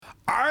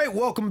right,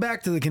 welcome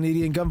back to the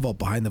Canadian Gun Vault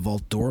Behind the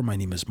Vault Door. My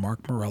name is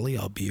Mark Morelli.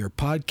 I'll be your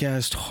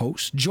podcast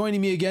host. Joining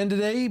me again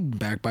today,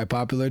 back by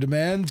popular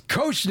demand,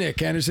 Coach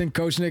Nick Anderson.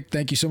 Coach Nick,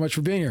 thank you so much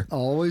for being here.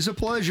 Always a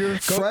pleasure.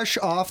 Fresh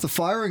off the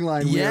firing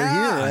line, we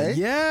are here, eh?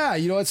 Yeah,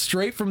 you know what?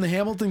 Straight from the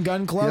Hamilton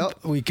Gun Club.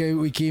 Yep.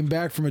 We came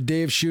back from a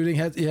day of shooting.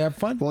 You have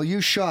fun? Well, you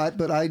shot,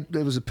 but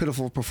it was a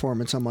pitiful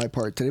performance on my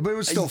part today. But it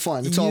was still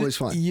fun. It's always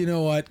fun. You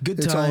know what? Good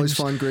times. It's always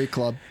fun. Great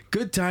club.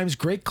 Good times.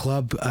 Great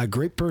club.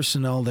 Great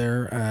personnel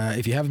there.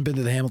 If you haven't been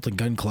to the Hamilton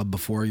Gun Club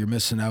before, you're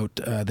missing out.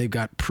 They've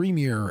got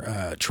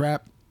premier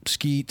trap,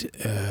 skeet,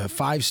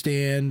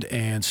 5-stand,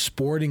 and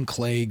sporting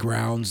clay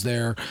grounds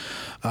there.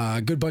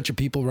 Good bunch of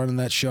people running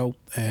that show,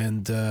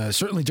 and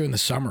certainly during the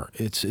summer,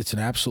 it's an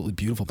absolutely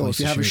beautiful place.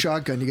 If you have a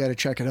shotgun, you got to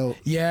check it out.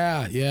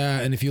 Yeah,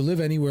 and if you live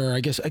anywhere, I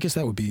guess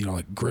that would be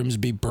like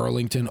Grimsby,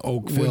 Burlington,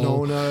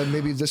 Oakville, Winona,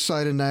 maybe this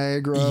side of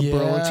Niagara,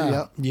 Burlington.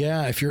 Yep.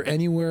 Yeah, if you're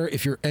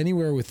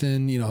anywhere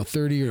within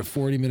 30 or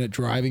 40 minute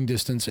driving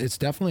distance, it's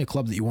definitely a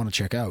club that you want to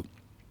check out.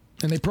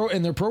 And they're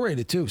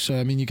prorated too, so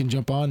I mean you can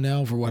jump on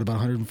now for about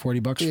 $140 for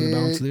the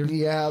balance of the year.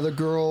 Yeah, the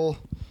girl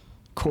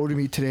quoted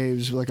me today. It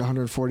was like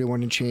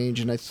 141 and change,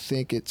 and I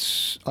think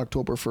it's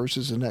October 1st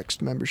is the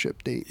next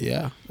membership date.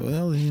 Yeah,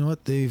 well, you know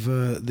what,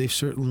 they've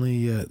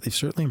certainly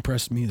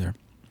impressed me there.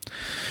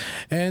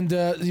 And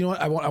you know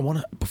what, I want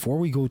to, before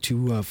we go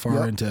too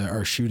far into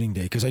our shooting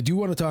day, because I do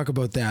want to talk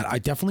about that. I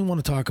definitely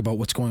want to talk about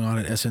what's going on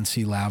at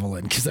SNC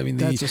Lavalin, because I mean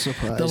that's a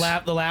surprise. The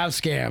lab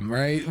scam,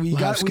 right? We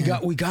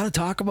got to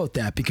talk about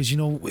that, because you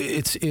know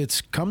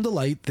it's come to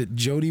light that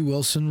Jody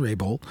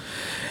Wilson-Raybould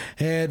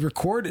had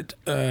recorded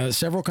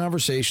several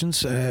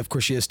conversations. Of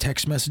course, she has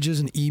text messages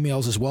and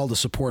emails as well to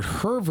support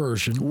her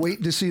version.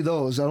 Wait to see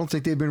those. I don't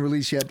think they've been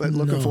released yet, but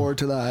looking forward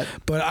to that.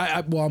 But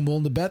I'm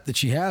willing to bet that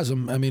she has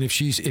them. I mean, if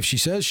she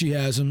says she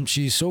has them,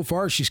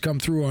 she's come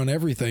through on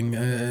everything.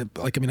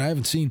 I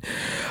haven't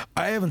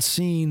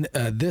seen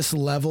this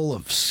level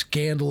of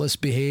scandalous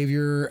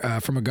behavior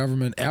from a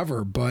government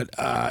ever. But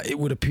it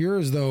would appear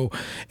as though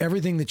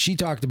everything that she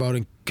talked about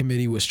in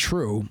committee was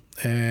true,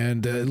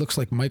 and it looks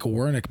like Michael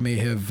Wernick may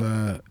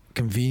have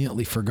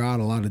conveniently forgot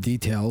a lot of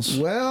details.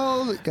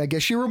 Well, I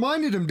guess she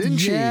reminded him, didn't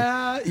she?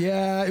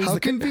 Yeah. How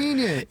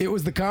convenient. It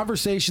was the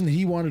conversation that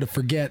he wanted to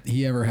forget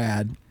he ever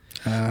had.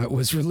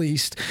 Was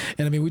released,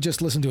 and I mean we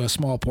just listened to a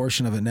small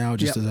portion of it now,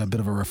 just as a bit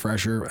of a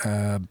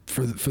refresher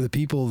for the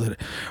people that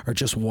are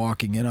just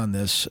walking in on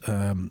this.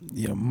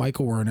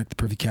 Michael Wernick, the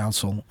Privy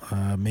Council,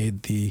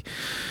 made the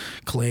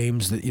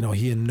claims that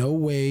he in no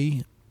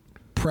way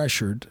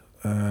pressured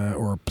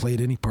or played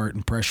any part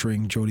in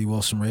pressuring Jody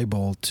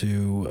Wilson-Raybould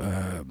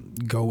to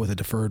go with a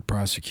deferred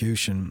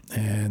prosecution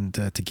and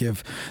to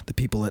give the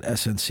people at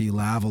SNC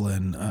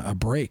Lavalin a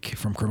break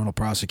from criminal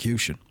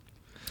prosecution.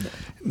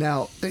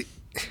 Now,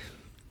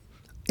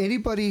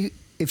 anybody,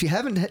 if you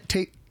haven't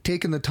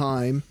taken the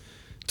time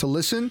to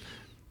listen,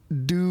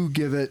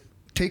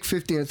 take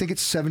 15. I think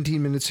it's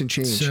 17 minutes and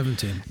change.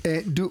 17.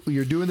 And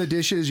you're doing the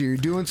dishes, you're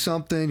doing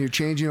something, you're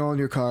changing oil in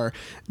your car.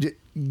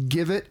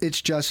 Give it its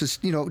justice.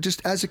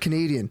 Just as a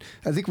Canadian,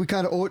 I think we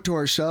kind of owe it to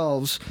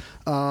ourselves.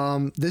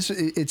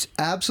 It's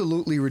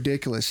absolutely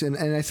ridiculous, and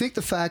I think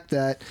the fact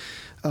that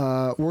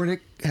Wernick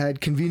had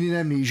convenient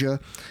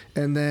amnesia,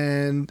 and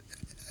then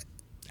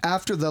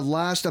after the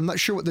last, I'm not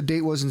sure what the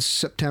date was in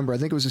September. I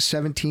think it was the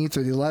 17th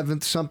or the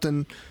 11th,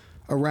 something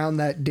around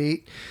that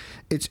date.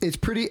 It's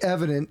pretty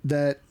evident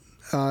that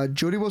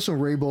Jody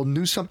Wilson-Raybould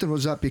knew something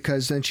was up,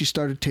 because then she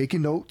started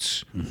taking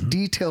notes,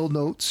 detailed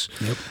notes,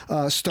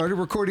 started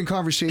recording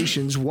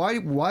conversations. Why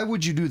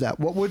would you do that?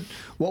 What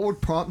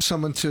would prompt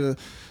someone to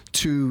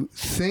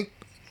think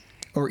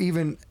or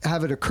even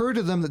have it occur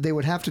to them that they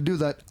would have to do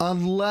that,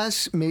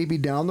 unless maybe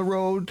down the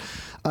road,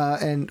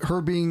 and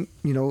her being,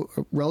 a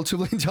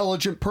relatively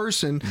intelligent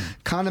person,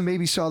 kind of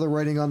maybe saw the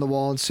writing on the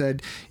wall and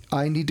said,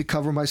 I need to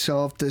cover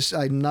myself.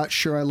 I'm not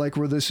sure I like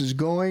where this is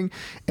going.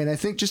 And I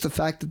think just the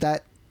fact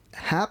that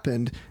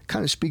happened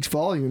kind of speaks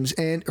volumes.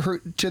 And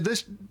to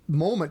this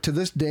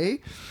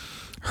day,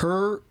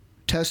 her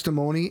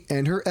testimony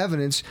and her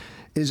evidence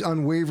is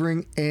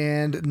unwavering,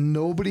 and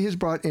nobody has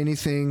brought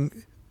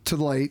anything to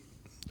light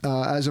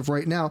as of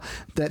right now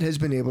that has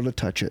been able to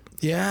touch it.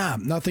 Yeah,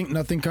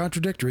 nothing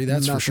contradictory.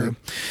 That's for sure.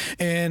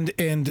 And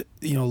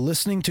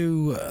listening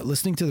to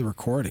the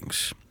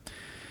recordings,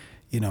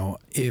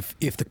 if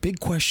the big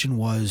question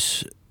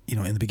was,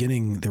 in the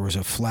beginning there was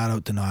a flat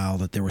out denial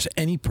that there was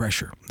any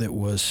pressure that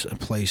was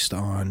placed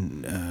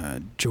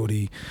on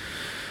Jody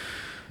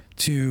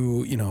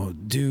to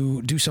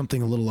do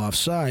something a little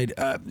offside.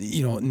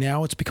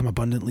 Now it's become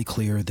abundantly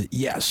clear that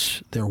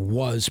yes, there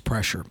was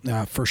pressure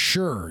for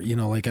sure.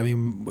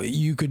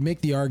 You could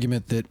make the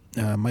argument that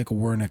Michael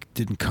Wernick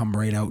didn't come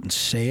right out and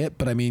say it,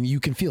 but I mean you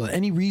can feel it.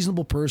 Any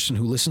reasonable person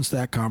who listens to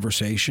that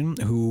conversation,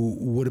 who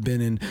would have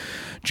been in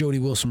Jody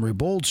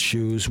Wilson-Raybould's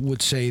shoes,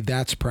 would say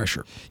that's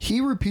pressure.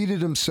 He repeated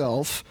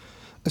himself,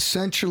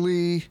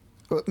 essentially,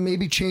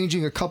 maybe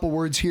changing a couple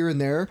words here and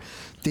there,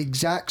 the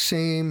exact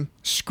same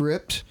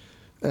script.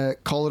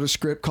 Call it a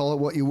script, call it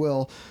what you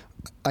will,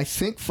 I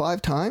think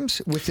 5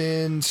 times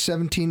within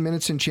 17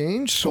 minutes and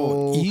change.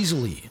 So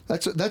easily.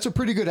 That's a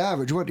pretty good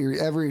average. What,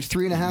 you're every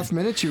 3.5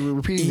 minutes you're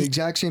repeating the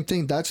exact same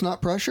thing? That's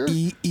not pressure?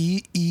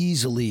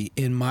 Easily.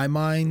 In my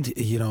mind,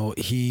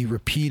 he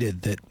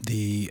repeated that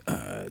the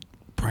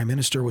Prime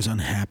Minister was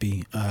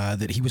unhappy,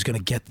 that he was going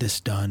to get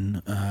this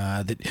done,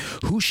 that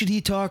who should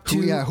he talk to?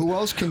 Who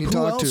else can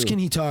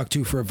he talk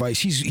to for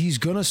advice? He's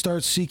going to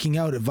start seeking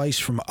out advice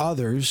from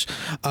others.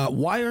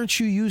 Why aren't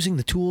you using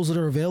the tools that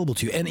are available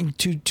to you? And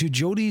to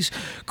Jodi's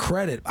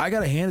credit, I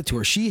got to hand it to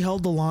her. She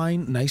held the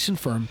line nice and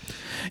firm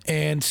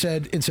and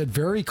said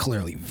very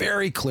clearly,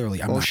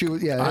 no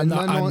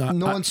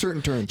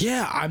uncertain terms.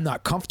 Yeah, I'm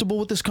not comfortable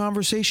with this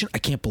conversation. I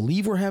can't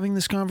believe we're having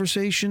this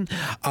conversation.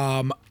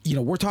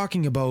 We're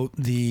talking about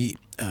the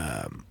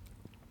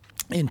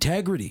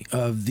integrity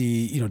of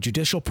the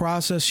judicial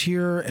process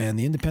here and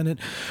the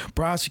independent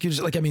prosecutors.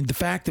 The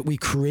fact that we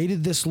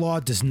created this law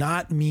does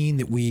not mean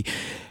that we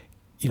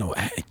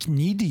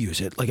need to use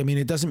it.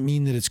 It doesn't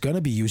mean that it's going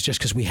to be used just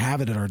because we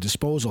have it at our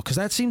disposal. Because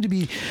that seemed to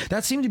be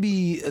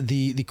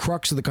the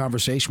crux of the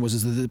conversation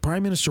was that the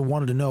Prime Minister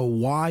wanted to know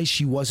why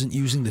she wasn't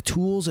using the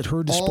tools at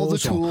her disposal. All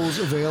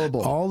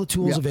the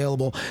tools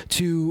available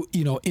to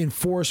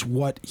enforce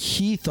what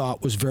he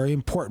thought was very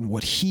important,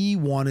 what he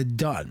wanted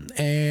done,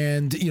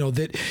 and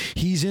that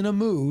he's in a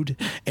mood,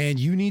 and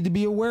you need to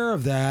be aware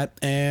of that.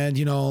 And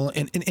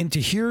and to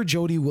hear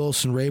Jody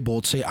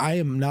Wilson-Raybould say, "I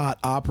am not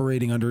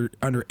operating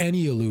under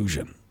any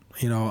illusion,"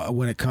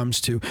 when it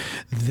comes to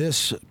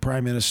this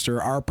Prime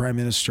Minister, our Prime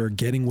Minister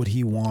getting what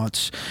he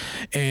wants,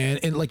 and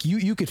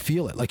you could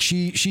feel it.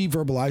 She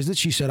verbalized it.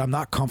 She said, "I'm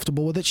not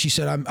comfortable with it." She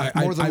said,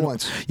 more than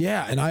once.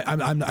 Yeah, and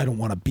I don't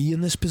want to be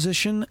in this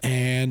position.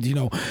 And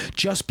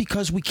just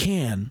because we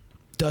can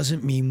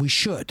doesn't mean we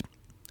should.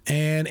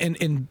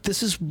 And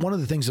this is one of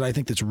the things that I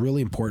think that's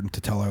really important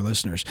to tell our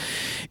listeners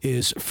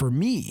is, for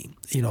me,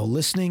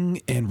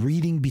 listening and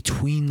reading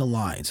between the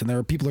lines. And there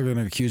are people who are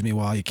going to accuse me,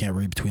 well, you can't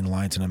read between the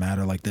lines in a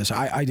matter like this.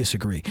 I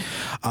disagree.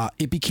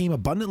 It became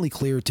abundantly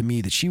clear to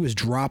me that she was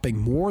dropping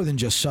more than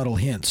just subtle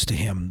hints to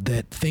him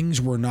that things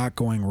were not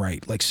going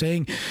right.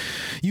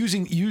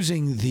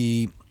 Using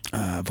the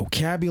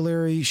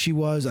vocabulary she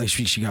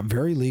got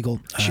very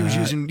legal. She was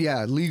using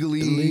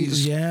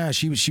legalese. Yeah,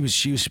 she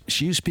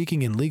was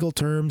speaking in legal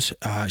terms.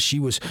 She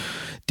was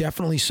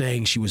definitely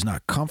saying she was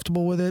not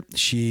comfortable with it.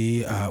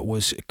 She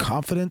was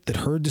confident that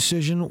her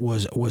decision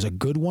was a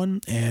good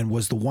one and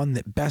was the one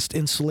that best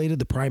insulated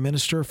the Prime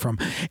Minister from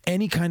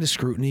any kind of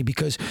scrutiny,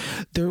 because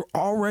there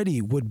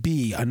already would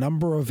be a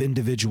number of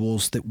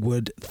individuals that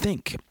would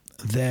think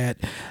that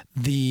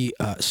the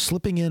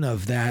slipping in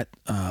of that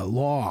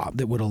law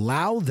that would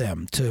allow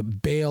them to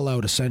bail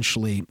out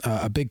essentially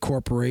a big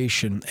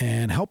corporation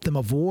and help them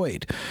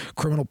avoid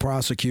criminal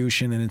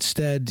prosecution and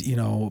instead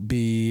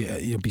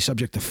be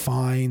subject to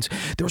fines.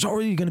 There was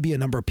already going to be a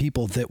number of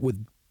people that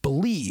would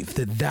believe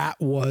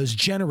that was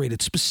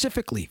generated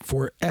specifically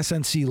for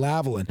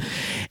SNC-Lavalin,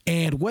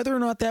 and whether or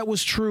not that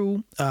was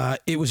true,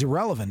 it was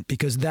irrelevant,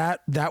 because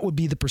that would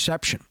be the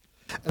perception.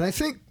 And I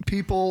think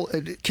people,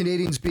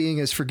 Canadians being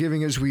as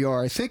forgiving as we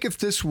are, I think if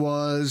this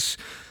was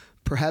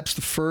perhaps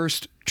the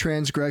first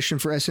transgression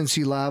for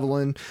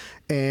SNC-Lavalin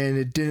and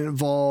it didn't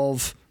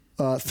involve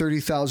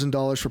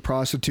 $30,000 for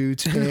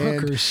prostitutes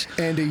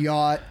and a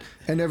yacht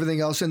and everything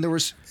else, and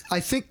I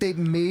think they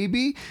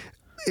maybe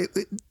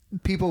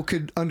people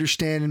could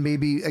understand and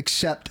maybe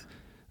accept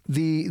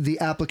the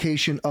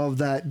application of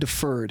that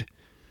deferred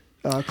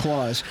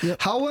clause.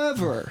 Yep.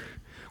 However,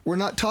 we're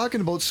not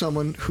talking about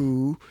someone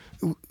who's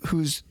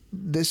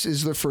this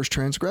is their first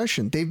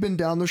transgression. They've been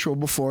down the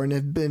road before and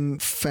have been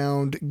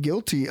found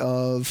guilty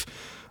of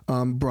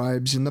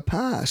bribes in the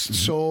past. Mm-hmm.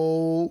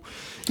 So,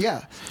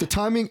 yeah, the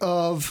timing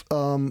of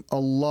a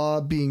law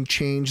being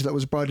changed that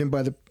was brought in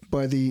by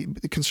the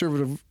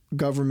Conservative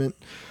government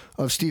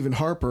of Stephen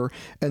Harper,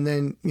 and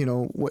then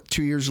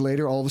 2 years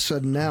later, all of a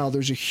sudden now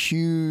there's a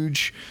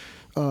huge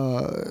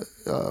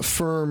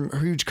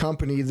huge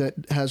company that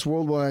has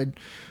worldwide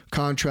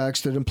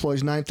contracts that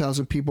employs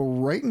 9,000 people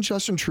right in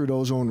Justin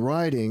Trudeau's own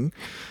riding,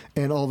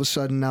 and all of a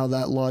sudden now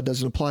that law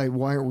doesn't apply.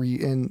 Why aren't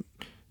we? And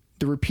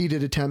the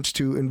repeated attempts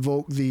to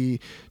invoke the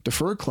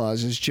deferred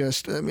clause is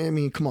just, I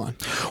mean, come on.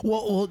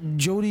 Well,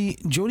 Jody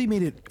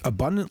made it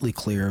abundantly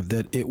clear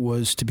that it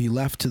was to be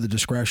left to the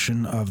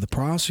discretion of the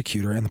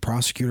prosecutor, and the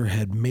prosecutor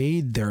had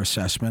made their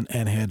assessment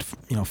and had,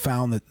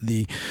 found that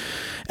the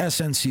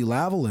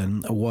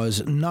SNC-Lavalin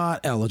was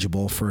not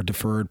eligible for a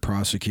deferred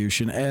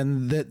prosecution,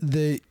 and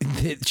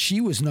that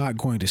she was not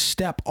going to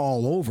step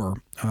all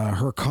over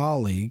her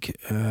colleague,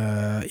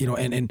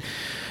 and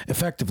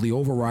effectively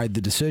override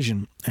the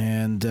decision.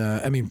 And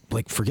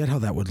forget how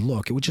that would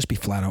look. It would just be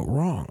flat out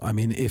wrong. I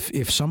mean,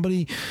 if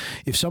somebody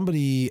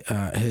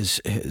has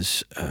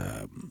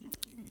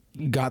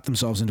got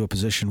themselves into a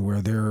position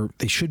where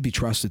they should be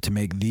trusted to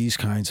make these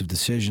kinds of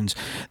decisions,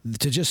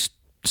 to just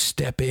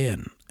step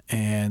in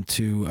and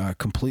to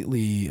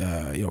completely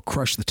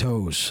crush the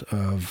toes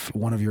of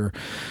one of your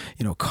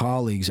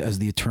colleagues as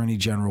the Attorney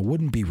General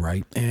wouldn't be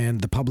right,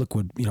 and the public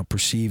would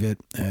perceive it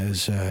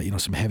as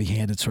some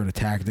heavy-handed sort of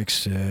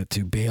tactics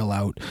to bail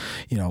out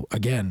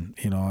again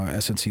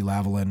SNC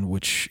Lavalin,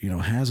 which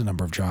has a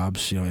number of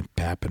jobs in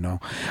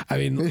Papineau. I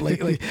mean,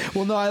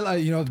 well, no,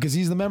 I because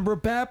he's the member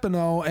of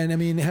Papineau, and I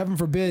mean, heaven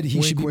forbid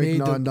he should be made.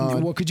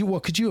 Nod. What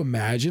could you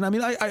imagine? I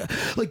mean, I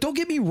don't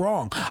get me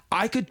wrong.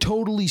 I could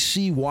totally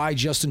see why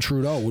Justin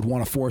Trudeau would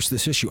want to force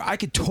this issue. I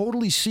could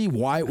totally see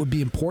why it would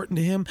be important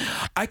to him.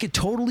 I could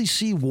totally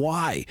see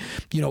why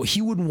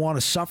he wouldn't want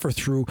to suffer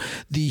through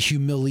the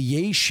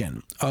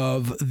humiliation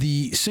of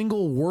the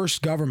single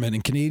worst government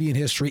in Canadian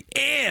history,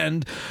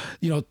 and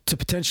to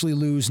potentially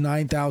lose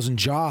 9,000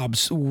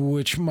 jobs,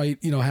 which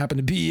might happen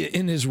to be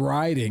in his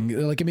riding.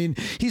 Like, I mean,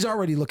 he's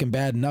already looking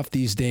bad enough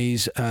these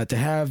days. To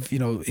have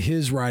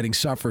his riding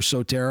suffer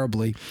so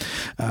terribly,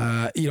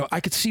 I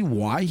could see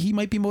why he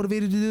might be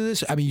motivated to do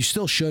this. I mean, you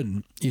still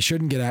shouldn't. You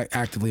shouldn't get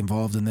actively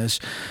involved in this,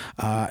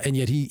 and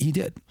yet he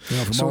did.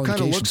 So it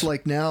kind of looks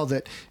like now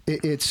that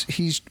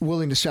he's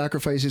willing to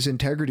sacrifice his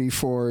integrity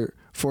for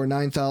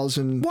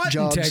 9,000 jobs.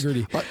 What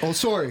integrity?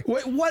 Sorry.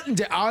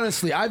 What?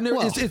 Honestly, I've never.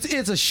 Well,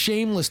 it's a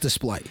shameless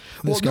display.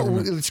 No,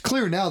 it's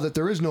clear now that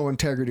there is no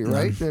integrity,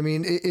 right? I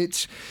mean,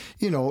 it's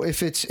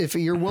if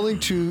you're willing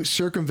to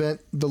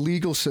circumvent the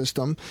legal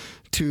system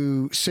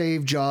to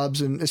save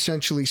jobs and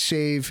essentially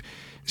save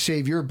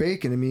your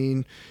bacon. I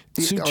mean,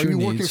 are you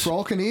working for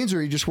all Canadians, or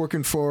are you just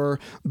working for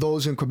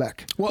those in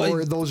Quebec,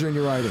 or those are in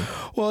your riding?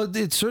 Well,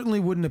 it certainly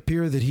wouldn't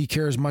appear that he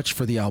cares much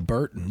for the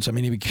Albertans. I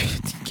mean, he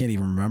can't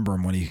even remember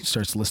him when he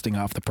starts listing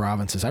off the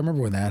provinces. I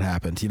remember when that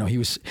happened. He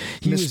was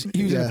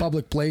in a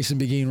public place and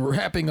began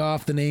rapping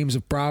off the names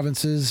of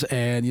provinces,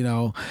 and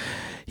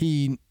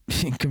he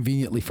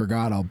conveniently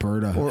forgot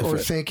Alberta. Or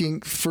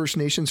thanking First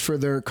Nations for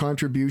their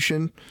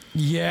contribution.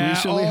 Yeah.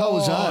 Recently, how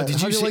was that? Did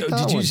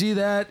you see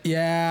that?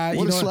 Yeah.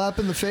 What a slap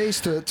in the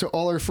face to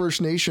all our First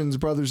Nations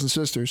brothers and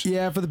sisters.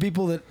 Yeah, for the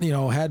people that,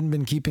 hadn't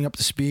been keeping up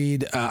to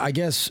speed, I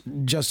guess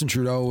Justin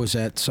Trudeau was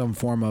at some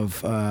form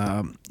of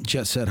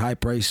jet set,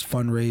 high-priced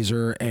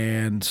fundraiser,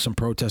 and some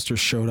protesters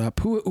showed up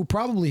who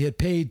probably had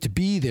paid to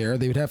be there.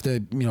 They would have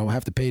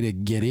to pay to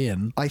get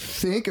in. I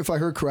think, if I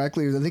heard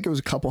correctly, it was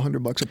a couple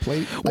 $100 a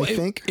plate, well, I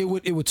think.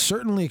 It would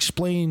certainly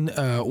explain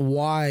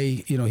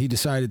why he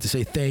decided to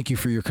say thank you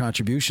for your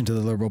contribution to the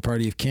Liberal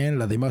Party of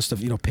Canada. They must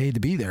have paid to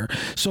be there.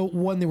 So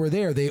when they were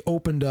there, they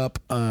opened up,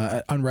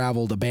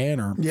 unraveled a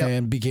banner,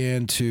 and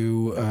began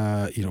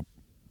to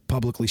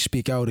publicly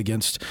speak out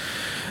against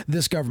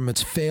this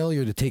government's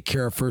failure to take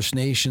care of First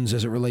Nations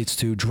as it relates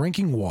to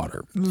drinking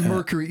water.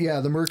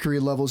 The mercury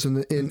levels in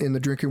the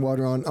drinking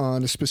water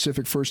on a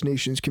specific First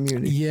Nations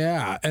community.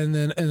 Yeah, and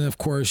of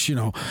course,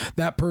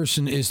 that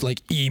person is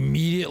like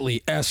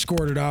immediately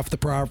escorted off the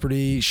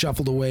property,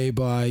 shuffled away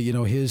by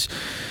his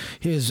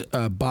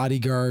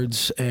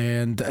bodyguards,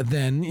 and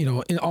then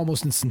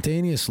almost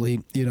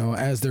instantaneously,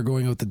 as they're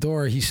going out the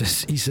door, he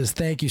says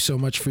thank you so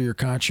much for your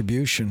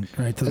contribution,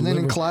 right? To and then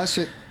in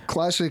classic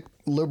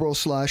Liberal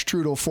 /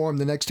 Trudeau form,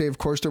 the next day, of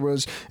course, there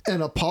was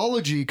an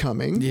apology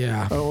coming.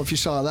 Yeah, I don't know if you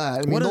saw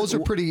that. I mean, those are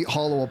pretty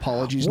hollow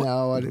apologies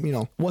now.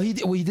 Well, he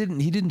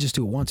didn't just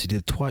do it once; he did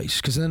it twice.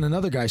 Because then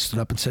another guy stood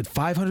up and said,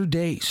 500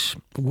 days.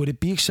 Would it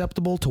be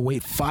acceptable to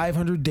wait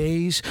 500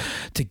 days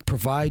to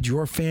provide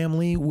your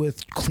family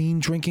with clean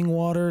drinking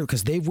water?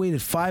 Because they've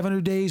waited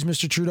 500 days,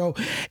 Mr. Trudeau.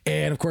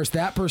 And of course,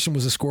 that person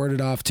was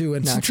escorted off too.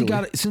 And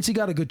since he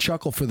got a good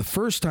chuckle for the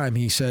first time,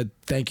 he said,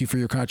 "Thank you for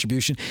your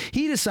contribution."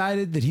 He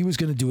decided that he was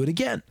going to do it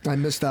again. I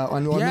missed that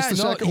one. I missed the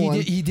second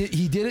one. He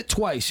did it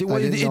twice. It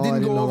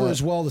didn't go over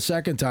as well the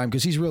second time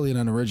because he's really an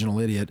unoriginal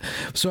idiot.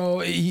 So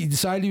he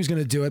decided he was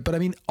going to do it. But I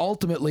mean,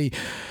 ultimately,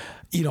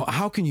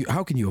 how can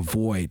you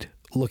avoid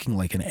looking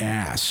like an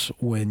ass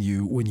when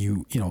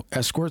you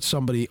escort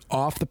somebody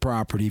off the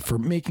property for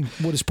making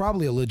what is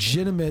probably a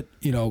legitimate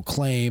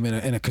claim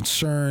and a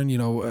concern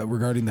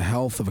regarding the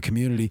health of a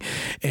community,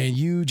 and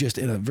you just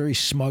in a very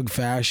smug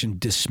fashion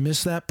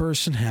dismiss that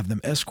person, have them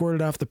escorted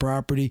off the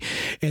property,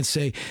 and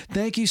say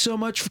thank you so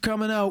much for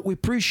coming out. We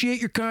appreciate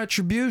your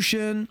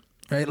contribution.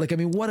 Right? Like, I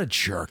mean, what a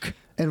jerk.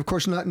 And of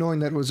course, not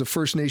knowing that it was a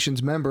First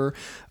Nations member,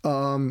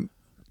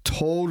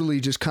 totally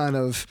just kind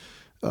of.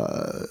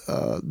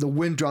 The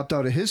wind dropped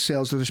out of his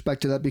sails with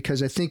respect to that,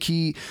 because I think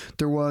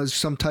there was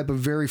some type of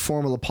very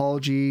formal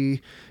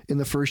apology in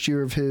the first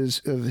year of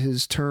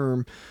his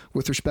term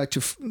with respect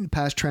to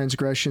past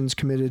transgressions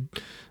committed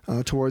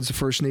towards the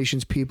First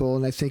Nations people,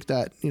 and I think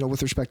that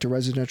with respect to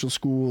residential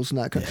schools and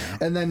that kind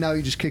of, and then now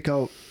you just kick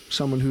out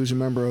someone who's a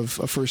member of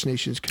a First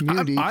Nations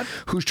community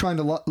who's trying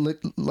to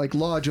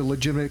lodge a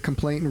legitimate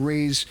complaint and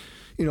raise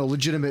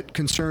legitimate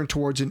concern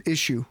towards an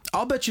issue.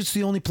 I'll bet you it's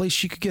the only place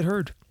she could get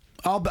heard.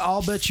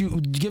 I'll bet you,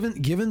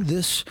 given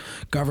this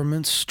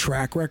government's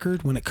track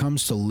record when it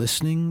comes to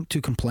listening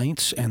to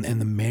complaints and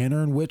the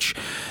manner in which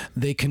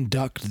they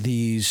conduct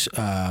these,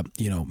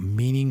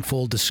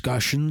 meaningful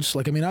discussions.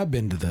 Like, I mean, I've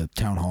been to the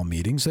town hall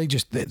meetings.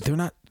 They're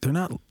not They're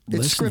not It's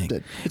listening.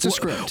 scripted. It's a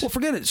script. Well,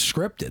 forget it's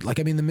scripted. Like,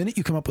 I mean, the minute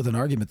you come up with an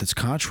argument that's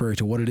contrary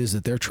to what it is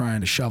that they're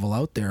trying to shovel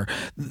out there,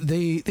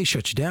 they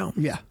shut you down.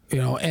 Yeah. You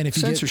know, and if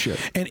you Censorship.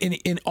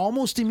 and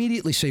almost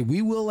immediately say,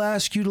 we will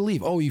ask you to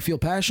leave. Oh, you feel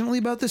passionately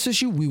about this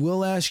issue? We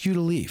will ask you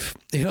to leave.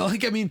 You know,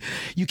 like, I mean,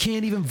 you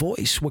can't even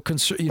voice what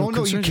concern. You know, Oh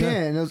no, you concerns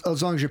can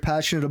as long as you're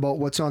passionate about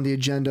what's on the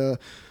agenda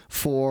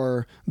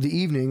for the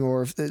evening,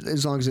 or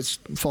as long as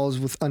it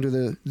falls under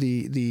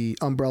the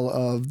umbrella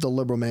of the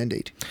liberal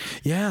mandate.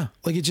 Yeah,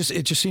 like it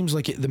just seems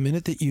like the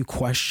minute that you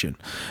question,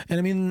 and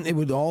I mean, it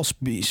would all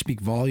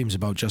speak volumes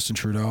about Justin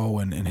Trudeau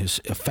and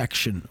his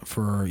affection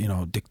for, you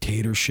know,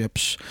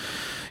 dictatorships,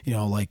 you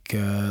know, like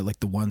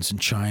the ones in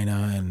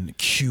China and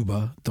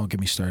Cuba. Don't get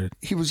me started.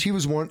 He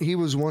was one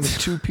of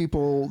two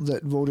people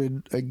that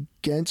voted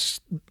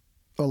against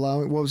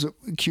allowing, what was it,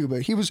 Cuba.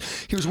 He was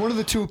one of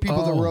the two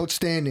people that were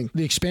outstanding.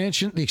 The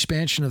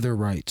expansion of their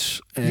rights.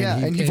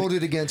 And he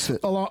voted against it.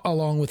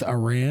 Along with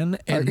Iran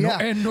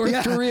and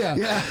North Korea.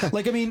 Yeah.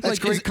 Like, I mean,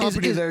 that's like, great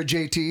company there,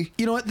 JT.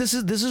 You know what? This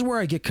is where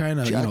I get kind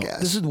of, you know,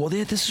 this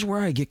is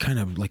where I get kind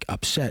of like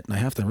upset, and I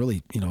have to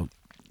really, you know,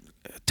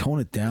 tone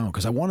it down,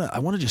 because I want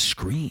to just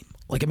scream.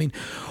 Like, I mean,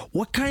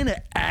 what kind of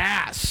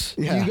ass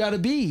you got to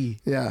be,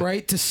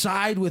 right, to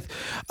side with,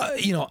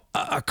 you know,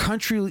 a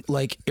country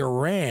like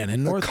Iran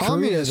and North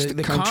Korea,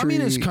 the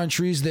communist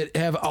countries that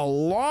have a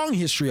long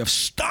history of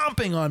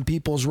stomping on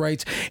people's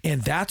rights,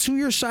 and that's who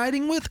you're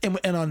siding with?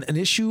 And on an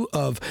issue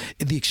of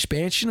the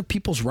expansion of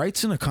people's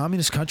rights in a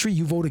communist country,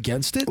 you vote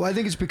against it? Well, I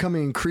think it's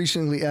becoming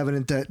increasingly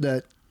evident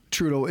that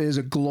Trudeau is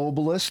a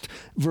globalist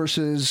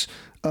versus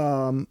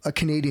a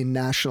Canadian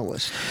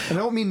nationalist. And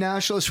I don't mean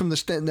nationalist from the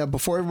stand that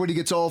before everybody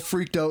gets all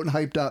freaked out and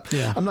hyped up.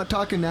 Yeah. I'm not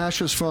talking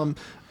nationalist from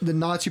the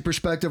Nazi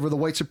perspective or the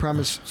white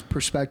supremacist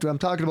perspective. I'm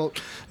talking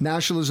about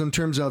nationalism in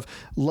terms of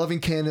loving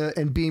Canada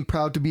and being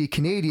proud to be a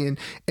Canadian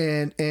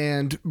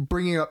and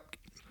bringing up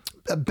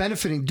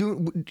benefiting.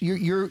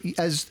 You're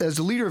as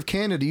the leader of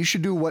Canada, you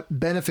should do what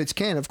benefits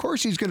Canada. Of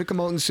course, he's going to come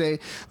out and say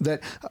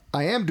that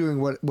I am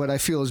doing what I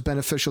feel is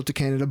beneficial to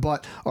Canada,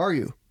 but are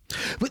you?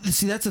 But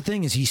see, that's the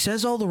thing, is he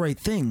says all the right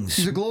things.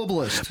 He's a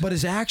globalist. But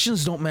his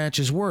actions don't match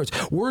his words.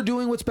 We're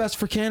doing what's best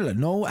for Canada.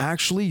 No,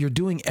 actually, you're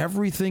doing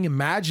everything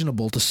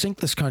imaginable to sink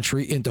this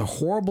country into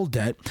horrible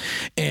debt,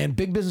 and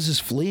big businesses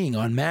fleeing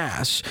en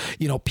masse.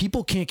 You know,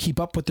 people can't keep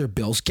up with their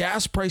bills.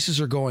 Gas prices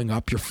are going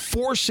up. You're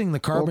forcing the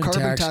carbon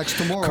tax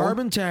tomorrow.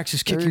 Carbon tax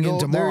is kicking in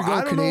tomorrow.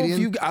 I don't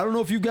know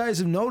if you guys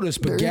have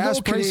noticed, but gas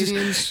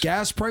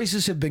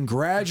prices have been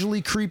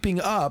gradually creeping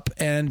up,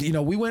 and you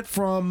know, we went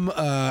from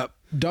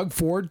Doug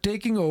Ford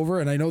taking over,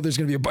 and I know there's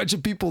going to be a bunch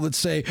of people that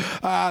say,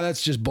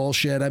 that's just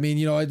bullshit. I mean,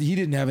 you know, he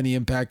didn't have any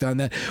impact on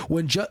that.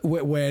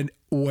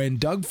 When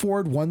Doug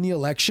Ford won the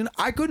election,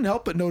 I couldn't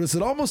help but notice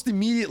that almost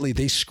immediately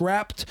they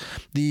scrapped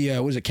the,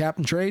 was it cap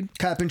and trade?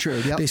 Cap and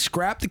trade, yeah. They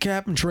scrapped the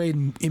cap and trade,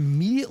 and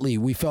immediately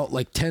we felt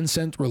like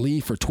 10-cent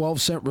relief or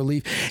 12-cent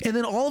relief. And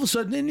then all of a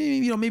sudden, and,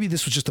 you know, maybe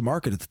this was just the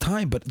market at the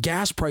time, but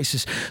gas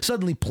prices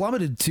suddenly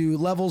plummeted to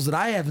levels that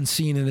I haven't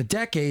seen in a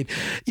decade.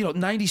 You know,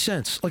 90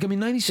 cents. Like, I mean,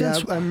 90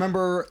 cents. Yeah, I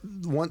remember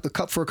the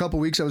cup for a couple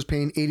of weeks, I was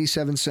paying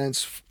 87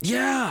 cents for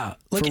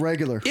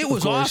regular. It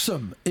was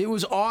awesome. It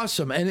was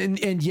awesome.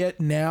 And yet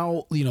now,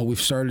 you know, we've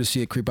started to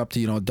see it creep up to,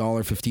 you know,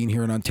 $1.15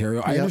 here in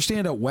Ontario. I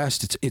understand out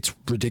west it's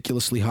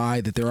ridiculously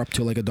high, that they're up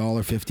to like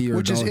 $1.50 or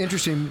which is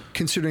interesting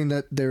considering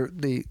that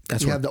they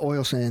have the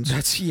oil sands.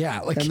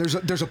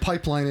 And there's a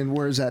pipeline in,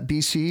 where is that,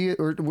 BC,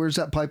 or where's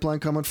that pipeline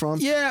coming from?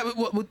 Yeah,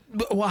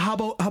 well, how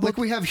about like,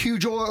 we have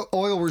huge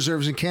oil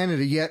reserves in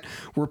Canada, yet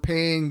we're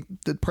paying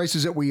the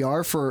prices that we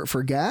are for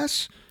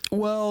gas.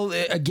 Well,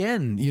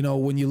 again, you know,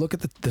 when you look at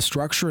the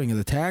structuring of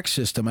the tax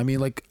system, I mean,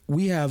 like,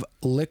 we have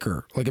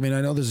liquor. Like, I mean, I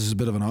know this is a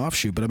bit of an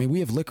offshoot, but I mean, we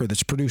have liquor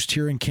that's produced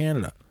here in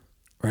Canada,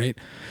 right?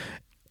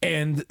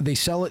 And they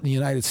sell it in the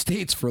United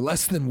States for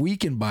less than we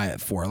can buy it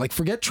for. Like,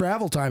 forget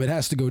travel time, it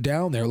has to go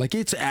down there. Like,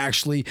 it's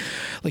actually,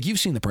 like, you've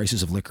seen the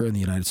prices of liquor in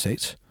the United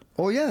States.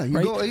 Oh yeah,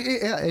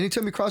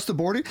 anytime you cross the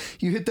border,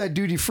 you hit that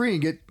duty free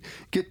and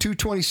get 2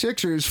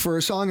 26ers for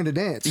a song and a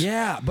dance.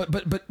 Yeah, but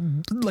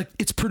like,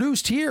 it's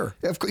produced here.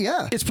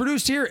 Yeah, it's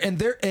produced here, and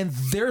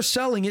they're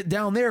selling it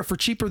down there for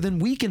cheaper than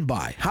we can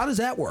buy. How does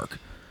that work?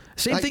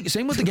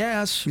 Same with the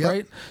gas,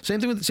 right? Same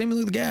thing with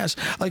the gas.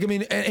 Like, I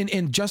mean,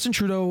 and Justin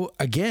Trudeau,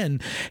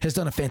 again, has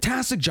done a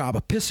fantastic job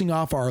of pissing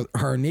off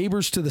our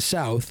neighbors to the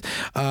south.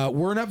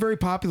 We're not very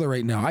popular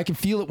right now. I can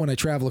feel it when I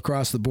travel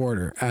across the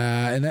border.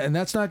 And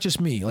that's not just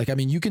me. Like, I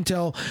mean, you can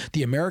tell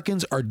the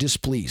Americans are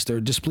displeased.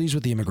 They're displeased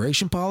with the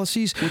immigration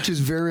policies. Which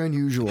is very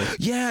unusual.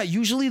 Yeah,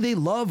 usually they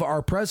love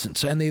our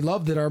presence, and they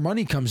love that our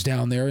money comes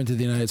down there into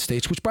the United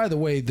States, which, by the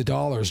way, the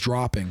dollar is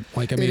dropping.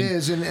 Like, I mean, it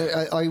is. And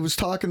I was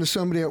talking to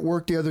somebody at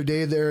work the other day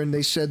there, and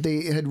they said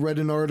they had read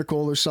an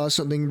article or saw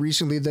something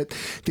recently that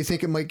they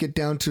think it might get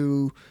down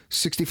to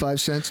 65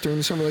 cents during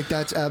the summer. Like,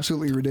 that's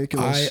absolutely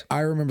ridiculous.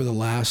 I remember the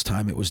last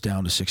time it was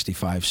down to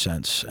 65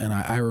 cents, and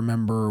I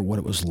remember what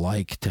it was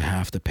like to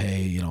have to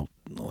pay, you know,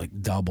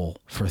 like double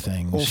for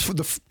things. Well,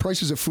 the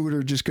prices of food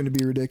are just going to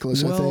be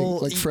ridiculous, I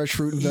think, like fresh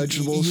fruit and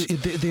vegetables.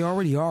 They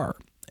already are.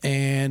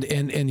 And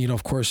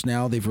of course,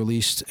 now they've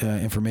released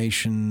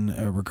information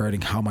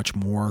regarding how much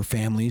more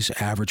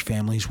average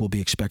families, will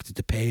be expected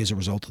to pay as a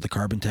result of the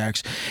carbon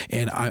tax.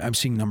 And I'm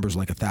seeing numbers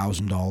like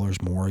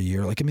 $1,000 more a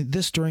year.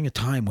 This during a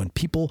time when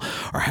people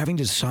are having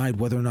to decide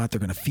whether or not they're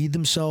going to feed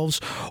themselves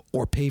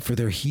or pay for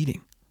their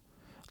heating.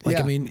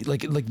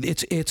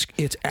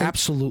 It's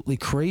absolutely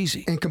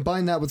crazy. And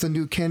combine that with the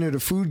new Canada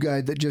Food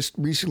Guide that just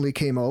recently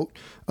came out.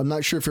 I'm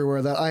not sure if you're aware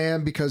of that. I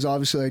am, because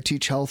obviously I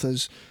teach health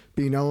as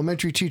being an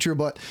elementary teacher,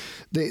 but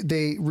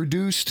they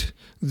reduced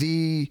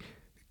the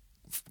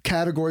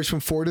categories from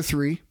 4 to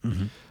 3.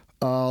 Mm-hmm.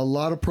 A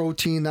lot of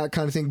protein, that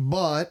kind of thing.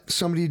 But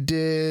somebody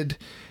did,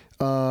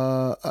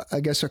 I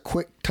guess, a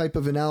quick type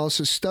of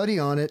analysis study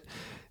on it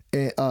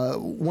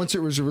once it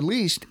was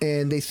released,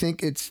 and they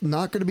think it's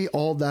not going to be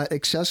all that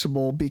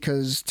accessible,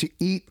 because to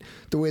eat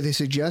the way they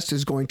suggest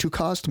is going to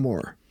cost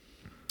more.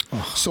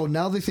 Oh. So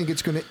now they think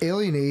it's going to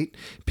alienate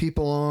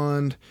people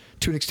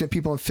to an extent,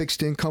 people on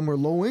fixed income or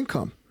low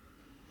income.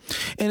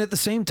 And at the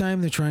same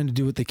time, they're trying to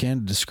do what they can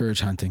to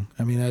discourage hunting.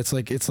 It's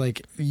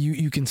like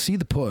you can see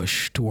the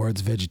push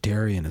towards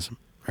vegetarianism.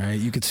 Right,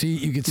 you could see.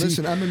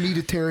 Listen, I'm a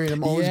meatitarian.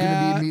 I'm always going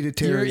to be a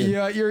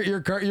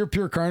meatitarian. You're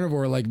pure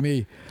carnivore like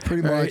me,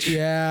 pretty much.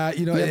 Yeah,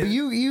 but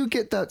you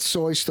get that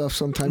soy stuff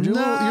sometimes. You're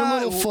a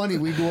little funny.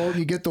 We go out and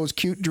you get those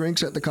cute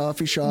drinks at the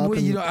coffee shop.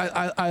 Well,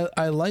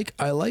 I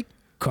like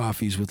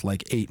coffees with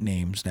like 8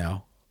 names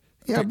now.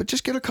 Yeah, but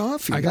just get a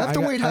coffee. You have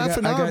to wait half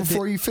an hour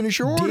before you finish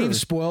your order. Dave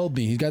spoiled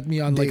me. He got me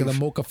on the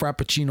mocha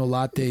frappuccino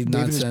latte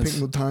nonsense. Dave is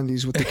picking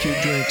with with the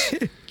cute drinks.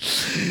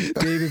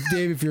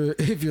 Dave,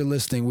 if you're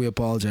listening, we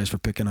apologize for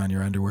picking on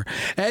your underwear.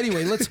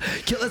 Anyway, let's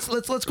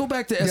go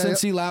back to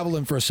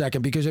SNC-Lavalin for a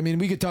second, because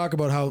we could talk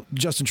about how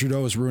Justin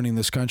Trudeau is ruining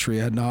this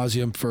country ad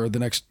nauseum for the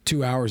next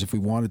 2 hours if we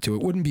wanted to.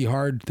 It wouldn't be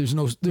hard. There's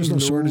no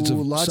shortage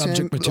of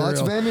subject material. Lots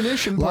of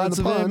ammunition.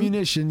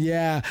 Ammunition.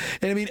 Yeah,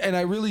 and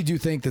I really do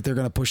think that they're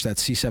going to push that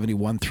C-71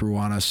 through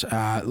on us.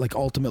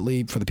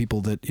 Ultimately, for the people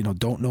that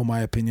don't know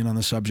my opinion on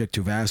the subject,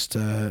 who've asked,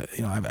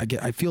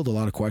 I field a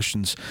lot of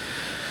questions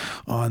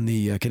on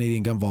the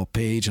Canadian Gun Vault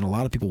page, and a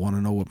lot of people want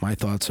to know what my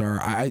thoughts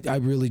are. I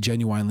really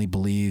genuinely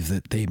believe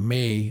that they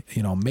may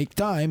make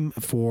time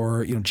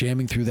for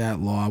jamming through that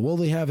law. Will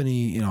they have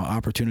any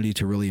opportunity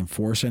to really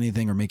enforce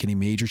anything or make any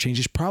major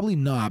changes? Probably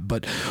not.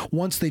 But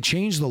once they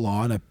change the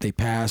law and they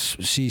pass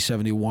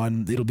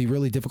C-71, it'll be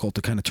really difficult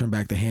to kind of turn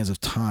back the hands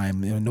of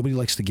time. Nobody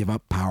likes to give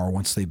up power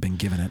once they've been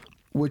given it.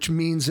 Which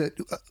means that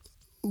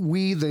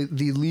we,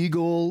 the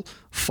legal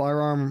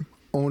firearm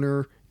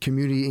owner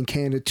community in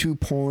Canada,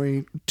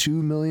 2.2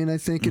 million, I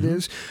think it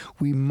is.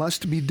 We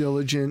must be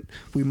diligent.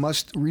 We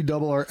must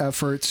redouble our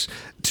efforts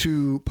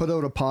to put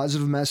out a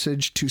positive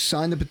message, to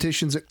sign the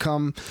petitions that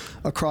come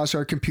across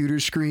our computer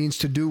screens,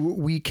 to do what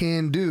we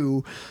can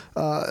do,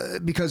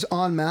 because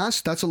en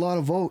masse, that's a lot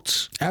of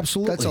votes.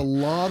 Absolutely. That's a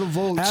lot of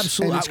votes.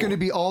 Absolutely. And it's going to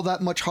be all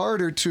that much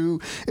harder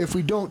if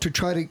we don't, to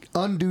try to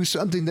undo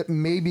something that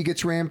maybe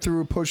gets rammed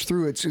through or pushed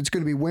through. It's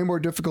going to be way more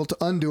difficult to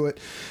undo it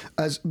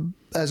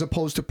as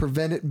opposed to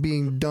prevent it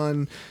being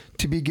done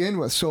to begin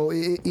with. So,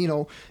 and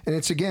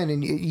it's again,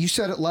 and you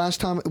said it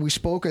last time we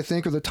spoke, I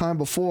think, or the time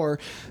before,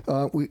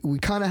 we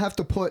kind of have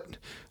to put,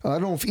 I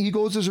don't know if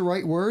egos is the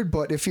right word,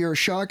 but if you're a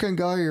shotgun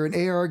guy, you're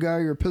an AR guy,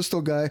 you're a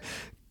pistol guy,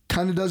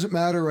 kind of doesn't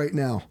matter right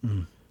now.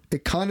 Mm.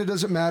 It kind of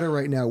doesn't matter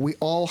right now. We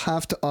all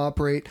have to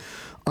operate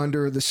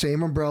under the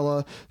same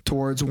umbrella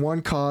towards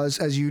one cause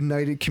as a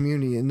united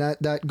community. And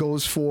that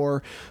goes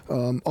for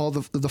all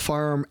the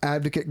firearm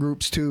advocate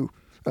groups too.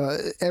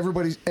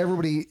 Everybody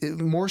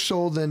more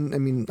so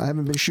than, I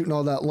haven't been shooting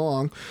all that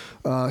long,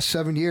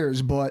 7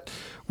 years, but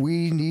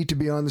we need to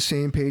be on the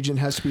same page, and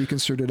it has to be a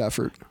concerted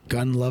effort.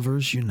 Gun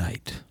lovers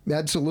unite.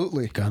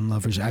 Absolutely. Gun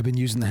lovers. I've been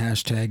using the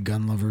hashtag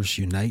gun lovers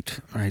unite,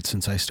 right,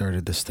 since I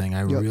started this thing.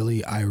 I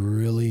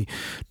really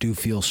do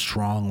feel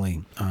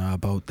strongly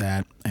about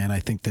that. And I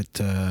think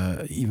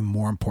that even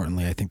more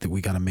importantly, I think that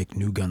we got to make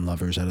new gun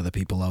lovers out of the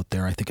people out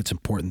there. I think it's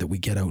important that we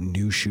get out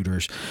new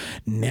shooters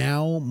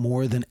now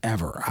more than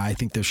ever. I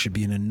think there should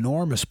be an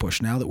enormous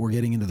push now that we're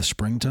getting into the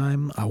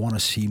springtime. I want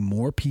to see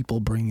more people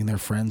bringing their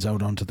friends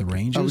out onto the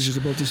ranges. I was just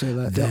about to say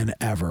that. Than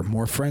ever.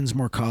 More friends,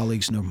 more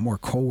colleagues, more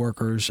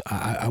coworkers.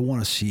 I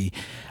want to see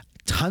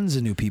tons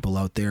of new people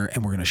out there,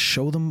 and we're going to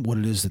show them what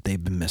it is that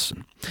they've been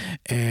missing.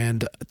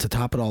 And to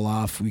top it all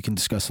off, we can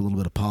discuss a little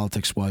bit of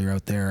politics while you're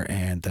out there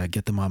and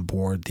get them on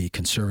board the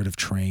conservative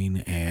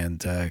train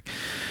and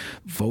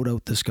vote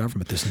out this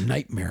government, this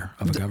nightmare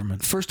of a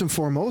government. First and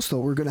foremost, though,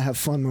 we're going to have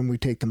fun when we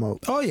take them out.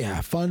 Oh,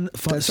 yeah. Fun.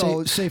 That's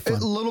say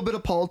fun. A little bit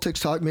of politics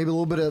talk, maybe a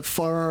little bit of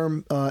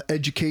firearm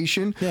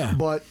education. Yeah.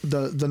 But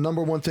the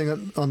number one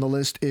thing on the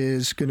list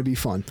is going to be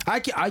fun. I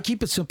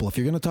keep it simple. If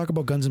you're going to talk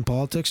about guns and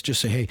politics, just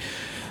say, hey,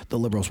 the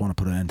Liberals want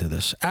to put an end to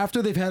this.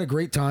 After they've had a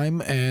great time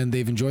and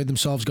they've enjoyed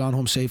themselves, gone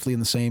home safely in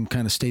the same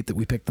kind of state that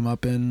we picked them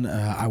up in,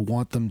 I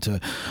want them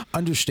to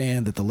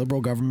understand that the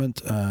Liberal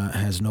government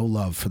has no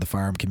love for the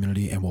firearm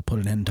community and will put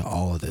an end to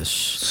all of this.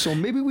 So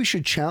maybe we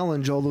should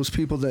challenge all those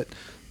people that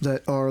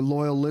are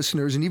loyal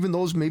listeners, and even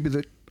those maybe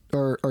that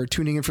are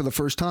tuning in for the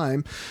first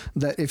time,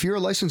 that if you're a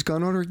licensed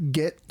gun owner,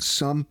 get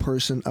some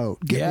person out.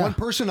 Get one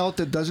person out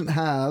that doesn't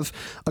have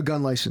a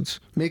gun license.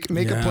 Make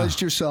a pledge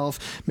to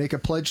yourself. Make a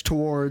pledge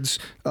towards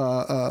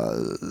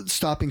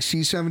stopping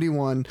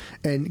C-71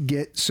 and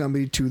get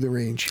somebody to the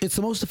range. It's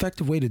the most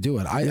effective way to do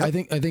it. I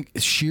think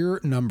sheer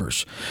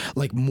numbers,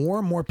 like more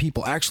and more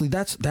people. Actually,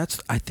 that's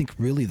I think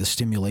really the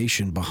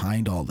stimulation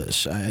behind all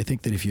this. I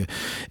think that if you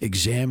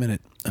examine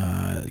it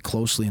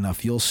closely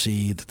enough, you'll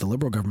see that the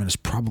Liberal government is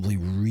probably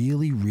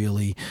really,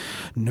 really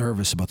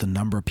nervous about the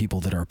number of people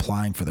that are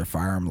applying for their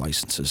firearm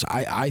licenses.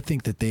 I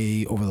think that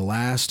they, over the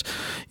last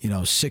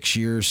 6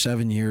 years,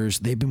 7 years,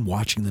 they've been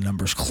watching the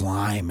numbers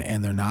climb,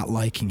 and they're not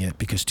liking it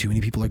because too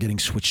many people are getting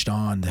switched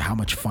on to how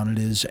much fun it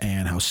is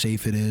and how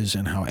safe it is,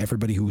 and how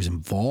everybody who is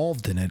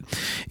involved in it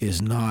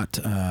is not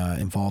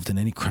involved in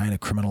any kind of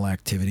criminal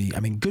activity. I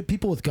mean, good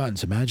people with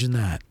guns, imagine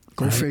that.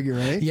 Go figure,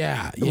 eh?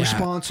 Yeah.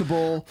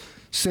 Responsible,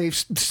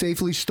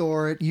 safely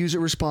store it, use it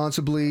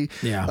responsibly,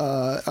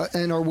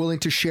 and are willing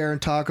to share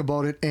and talk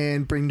about it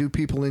and bring new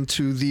people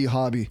into the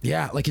hobby.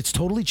 Yeah, like it's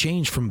totally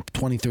changed from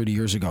 20, 30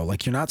 years ago.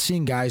 Like you're not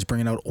seeing guys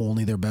bringing out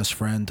only their best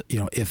friend,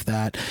 if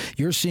that.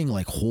 You're seeing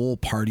like whole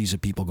parties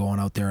of people going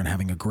out there and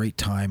having a great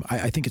time.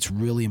 I think it's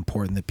really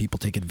important that people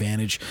take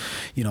advantage,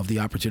 of the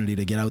opportunity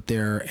to get out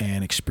there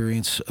and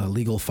experience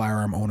legal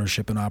firearm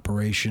ownership and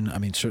operation. I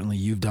mean, certainly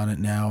you've done it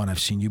now, and I've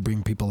seen you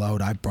bring people out.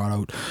 I've brought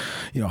out,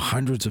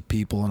 hundreds of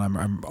people, and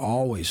I'm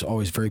always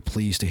very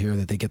pleased to hear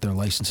that they get their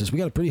licenses. We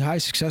got a pretty high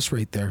success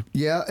rate there.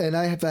 Yeah, and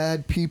I have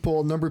had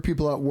a number of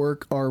people at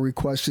work are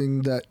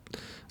requesting that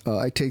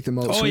I take them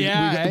out. Oh, so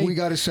we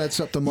got to set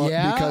something up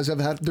because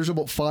there's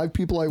about 5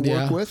 people I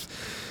work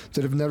with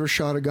that have never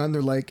shot a gun.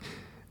 They're like,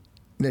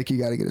 Nick, you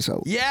got to get us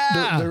out.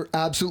 Yeah, they're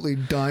absolutely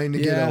dying to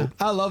get out.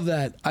 I love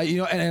that.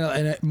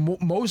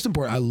 Most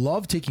important, I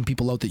love taking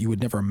people out that you would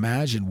never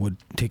imagine would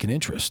take an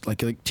interest,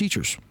 like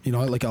teachers.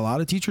 Like a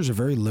lot of teachers are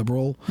very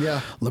liberal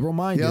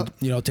minded.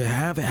 Yep. To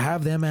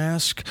have them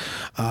ask,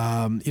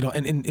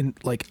 and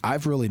like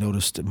I've really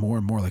noticed more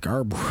and more, like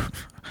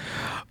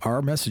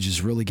our message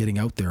is really getting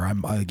out there.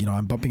 I'm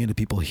bumping into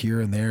people here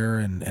and there,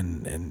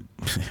 and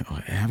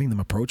having them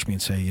approach me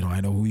and say,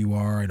 I know who you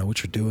are, I know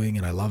what you're doing,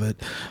 and I love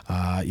it.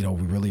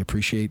 We really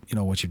appreciate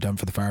what you've done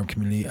for the firearm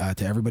community.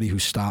 To everybody who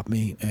stopped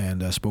me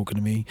and spoken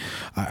to me,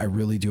 I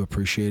really do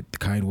appreciate the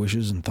kind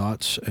wishes and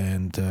thoughts.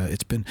 And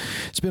it's been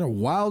a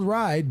wild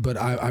ride, but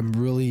I'm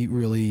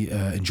really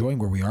enjoying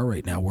where we are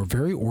right now. We're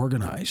very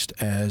organized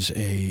as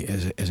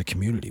a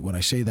community. When I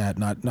say that,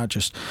 not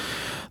just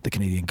the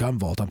Canadian Gun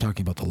Vault, I'm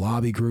talking about the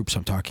lobby groups.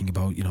 I'm talking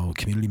about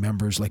community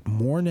members. Like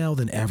more now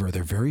than ever,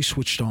 they're very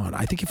switched on.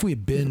 I think if we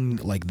had been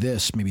like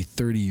this maybe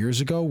 30 years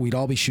ago, we'd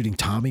all be shooting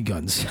Tommy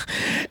guns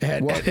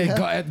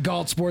at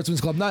Galt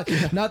Sportsman's Club. Not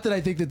that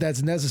I think that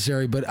that's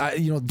necessary, but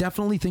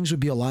definitely things would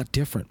be a lot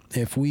different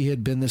if we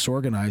had been this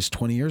organized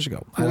 20 years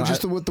ago. Well,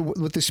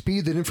 with the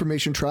speed that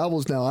information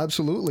travels now,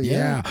 absolutely.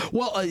 Yeah.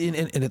 Well,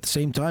 and at the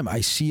same time,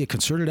 I see a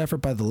concerted effort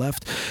by the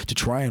left to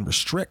try and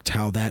restrict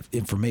how that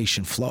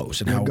information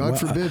flows and how God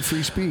forbid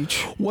free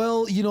speech.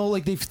 Well,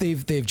 like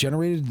they've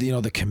generated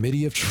the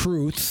Committee of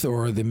Truth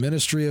or the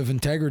Ministry of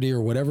Integrity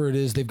or whatever it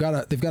is. They've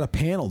got a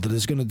panel that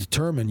is going to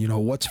determine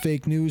what's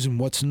fake news and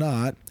what's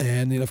not.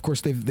 And of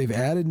course they've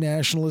added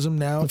nationalism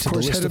now. Of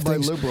course, headed by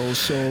liberals,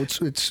 so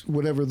it's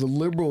whatever the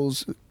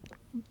liberals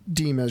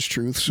deem as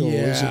truth. So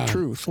is it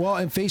truth? Well,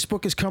 and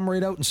Facebook has come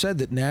right out and said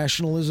that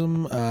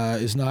nationalism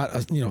is not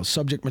a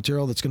subject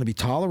material that's going to be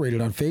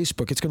tolerated on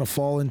Facebook. It's going to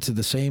fall into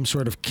the same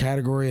sort of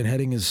category and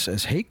heading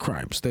as hate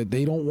crimes. That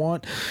they don't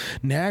want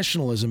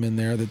nationalism in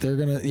there. That they're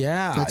going to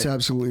That's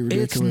absolutely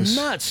ridiculous. It's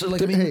nuts.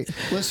 Like hey,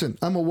 listen,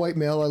 I'm a white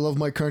male. I love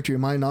my country.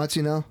 Am I a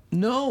Nazi now?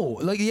 No.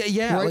 Like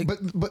right? Like,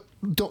 but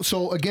don't.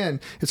 So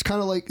again, it's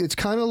kind of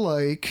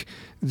like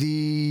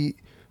the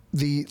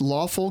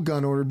lawful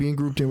gun owner being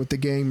grouped in with the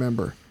gang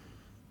member.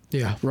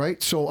 Yeah.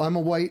 Right? So I'm a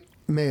white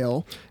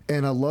male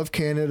and I love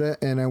Canada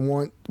and I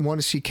want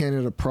to see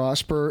Canada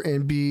prosper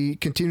and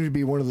continue to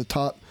be one of the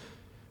top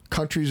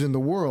countries in the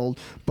world.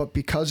 But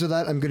because of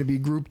that, I'm going to be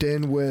grouped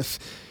in with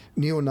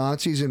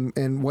neo-Nazis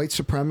and white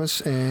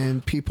supremacists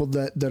and people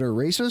that are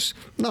racist?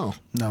 No.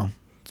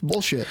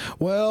 Bullshit.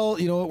 Well,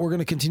 we're going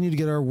to continue to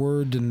get our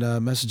word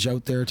and message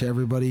out there to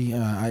everybody.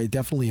 I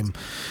definitely am,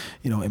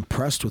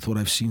 impressed with what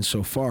I've seen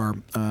so far.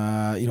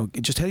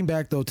 Just heading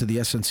back though to the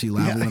SNC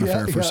Lavalin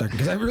affair for a second,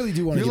 because I really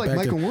do want to get back. You're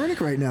like Michael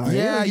Wernick right now.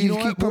 Yeah, you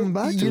keep coming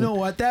back. You know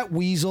what? That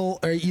weasel.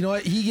 You know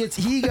what?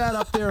 He got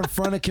up there in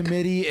front of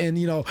committee and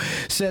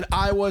said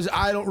I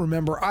don't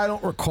remember. I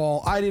don't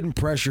recall. I didn't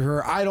pressure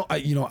her. I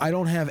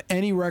don't have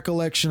any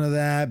recollection of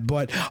that.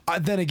 But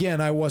then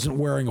again, I wasn't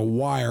wearing a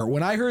wire.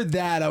 When I heard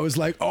that, I was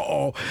like,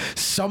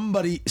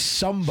 somebody,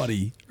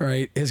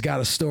 right, has got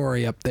a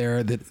story up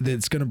there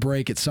that's going to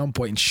break at some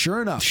point. And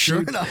sure enough, she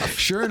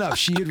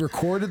had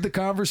recorded the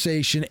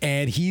conversation,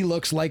 and he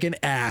looks like an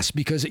ass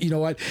because you know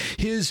what,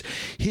 his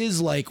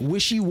like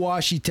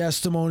wishy-washy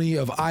testimony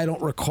of I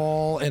don't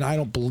recall and I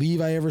don't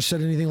believe I ever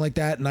said anything like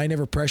that and I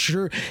never pressured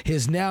her.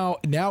 His now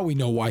we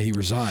know why he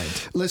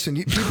resigned. Listen,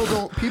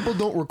 people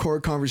don't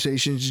record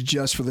conversations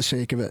just for the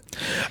sake of it.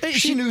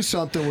 She knew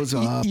something was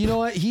up. You know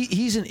what?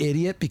 He's an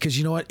idiot because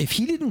you know what? If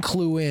he didn't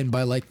clue in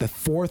by like the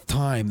fourth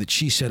time that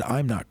she said,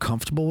 I'm not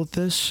comfortable with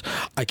this.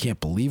 I can't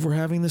believe we're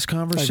having this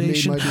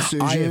conversation.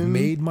 I have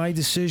made my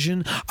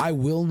decision. I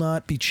will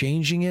not be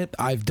changing it.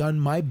 I've done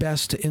my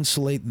best to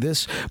insulate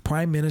this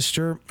prime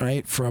minister,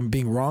 right, from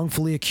being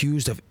wrongfully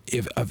accused of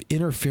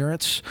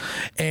interference.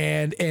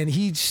 And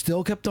he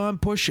still kept on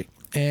pushing.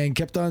 And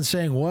kept on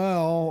saying,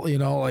 well, you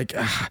know, like,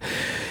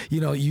 you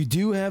know, you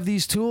do have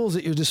these tools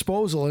at your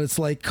disposal. And it's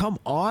like, come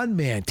on,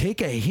 man, take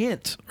a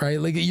hint,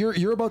 right? Like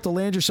you're about to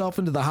land yourself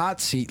into the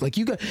hot seat. Like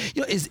you got,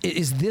 you know,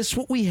 is this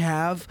what we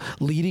have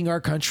leading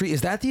our country?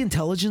 Is that the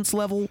intelligence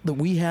level that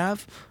we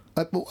have?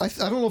 I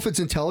don't know if it's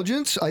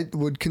intelligence. I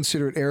would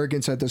consider it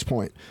arrogance at this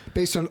point,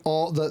 based on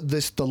all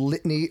the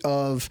litany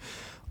of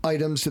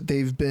items that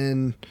they've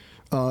been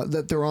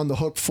that they're on the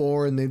hook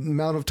for, and the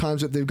amount of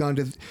times that they've gone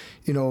to,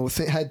 you know,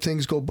 had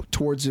things go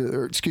towards,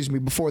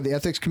 before the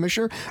ethics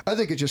commissioner. I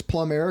think it's just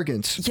plumb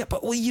arrogance. Yeah,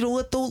 but well, you know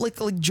what though? Like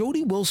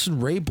Jody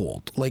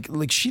Wilson-Raybould,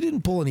 like she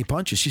didn't pull any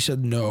punches. She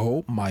said,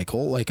 "No,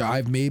 Michael, like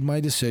I've made my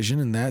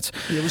decision," and that's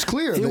it was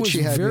clear. It that was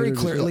she had very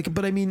clear. Like,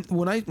 but I mean,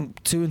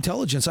 to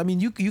intelligence, I mean,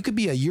 you could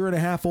be a 1.5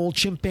 year old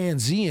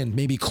chimpanzee and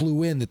maybe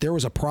clue in that there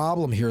was a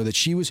problem here. That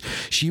she was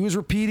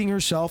repeating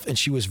herself, and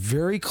she was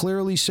very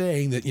clearly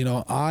saying that, you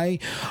know, I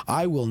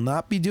will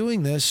not be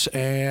doing this,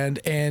 and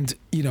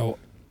you know,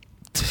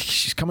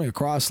 she's coming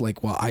across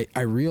like, well,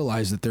 I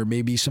realize that there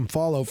may be some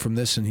fallout from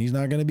this, and he's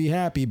not going to be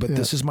happy, but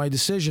this is my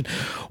decision.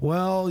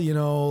 Well, you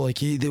know, like,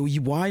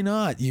 why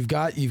not? You've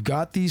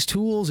got these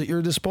tools at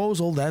your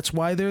disposal. That's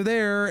why they're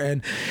there,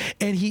 and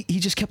he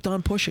just kept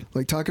on pushing.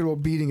 Like talking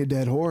about beating a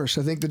dead horse.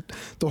 I think that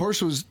the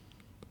horse was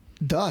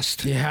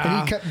dust. Yeah,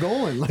 and he kept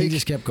going. Like, he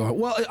just kept going.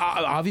 Well,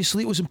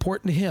 obviously it was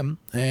important to him,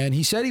 and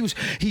he said he was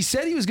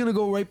going to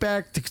go right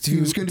back to.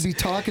 He was going to be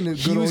talking to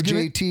good old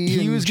JT.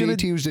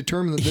 JT was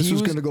determined that this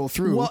was going to go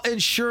through. Well,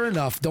 and sure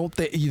enough, don't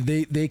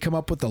they come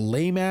up with the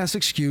lame ass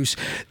excuse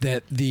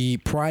that the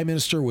prime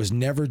minister was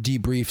never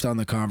debriefed on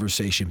the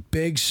conversation.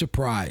 Big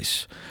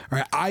surprise. All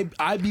right,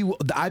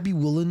 I'd be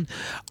willing.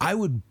 I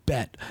would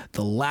bet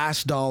the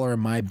last dollar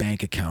in my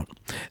bank account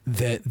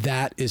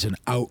that is an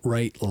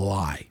outright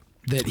lie.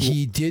 That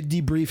he did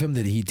debrief him,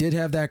 that he did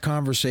have that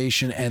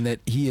conversation, and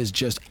that he is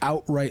just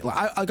outright.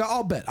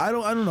 I'll bet. I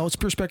don't know. It's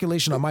pure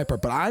speculation on my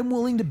part, but I'm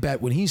willing to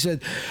bet when he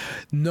said,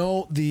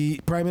 no, the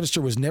prime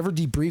minister was never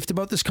debriefed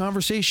about this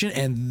conversation,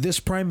 and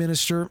this prime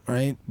minister,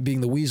 right,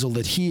 being the weasel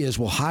that he is,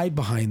 will hide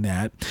behind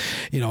that.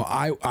 You know,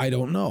 I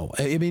don't know.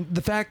 I mean,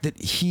 the fact that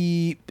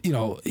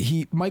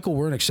Michael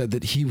Wernick said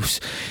that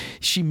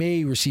she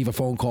may receive a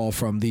phone call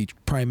from the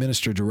prime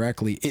minister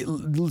directly.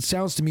 It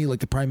sounds to me like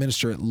the prime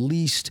minister at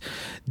least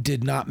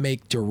did not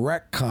make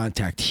direct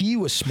contact. He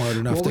was smart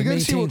enough to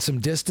maintain some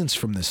distance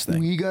from this thing.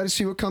 We got to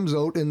see what comes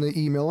out in the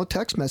email and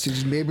text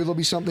messages. Maybe there'll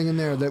be something in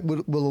there that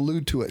will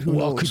allude to it. Who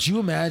knows? Could you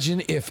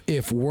imagine if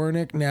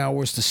Wernick now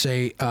was to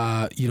say,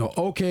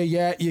 okay,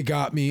 yeah, you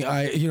got me.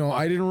 I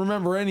didn't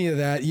remember any of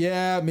that.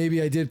 Yeah,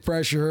 maybe I did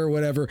pressure her,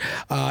 whatever.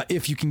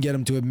 If you can get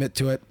him to admit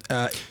to it,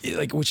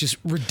 which is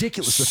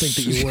ridiculous to think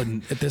that you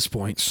wouldn't at this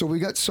point. So we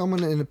got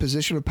someone in a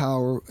position of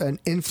power and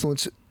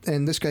influence,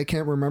 and this guy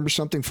can't remember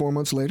something 4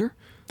 months later?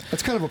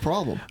 That's kind of a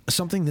problem.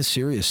 Something this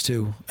serious,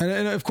 too.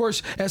 And of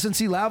course,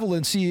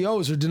 SNC-Lavalin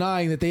CEOs are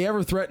denying that they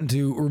ever threatened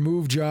to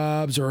remove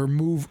jobs or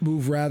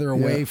move rather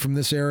away from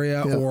this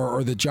area,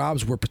 or the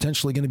jobs were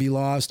potentially going to be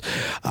lost.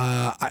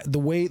 The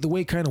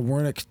way kind of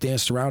Wernick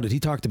danced around it, he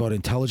talked about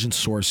intelligence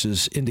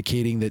sources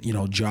indicating that, you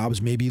know,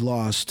 jobs may be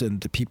lost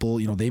and the people,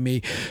 you know, they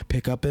may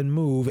pick up and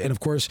move. And of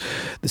course,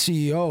 the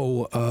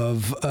CEO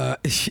of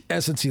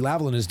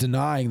SNC-Lavalin is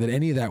denying that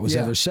any of that was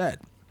ever said.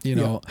 You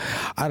know,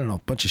 I don't know, a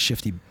bunch of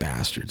shifty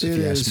bastards, if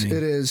you ask me.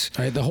 It is.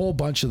 Right, the whole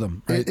bunch of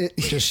them, right? It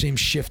just seems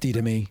shifty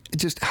to me.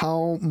 Just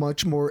how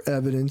much more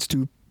evidence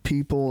do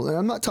people, and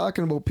I'm not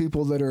talking about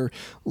people that are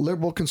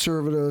liberal,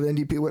 conservative,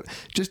 NDP,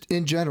 just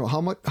in general,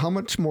 how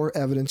much more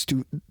evidence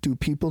do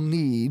people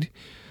need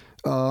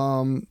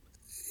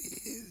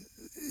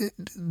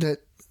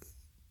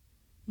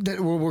that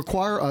will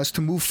require us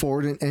to move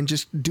forward and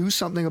just do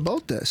something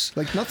about this?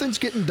 Like, nothing's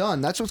getting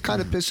done. That's what's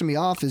kind of pissing me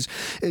off is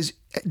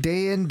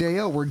day in, day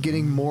out, we're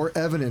getting more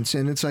evidence,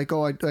 and it's like,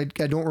 I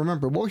don't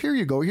remember. Well, here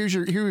you go. Here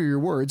are your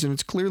words, and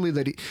it's clear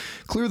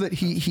that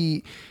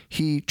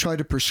he tried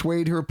to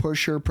persuade her,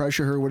 push her,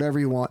 pressure her, whatever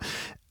you want.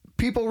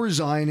 people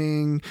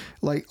resigning,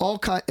 like all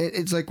kind.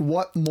 It's like,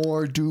 what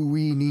more do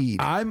we need?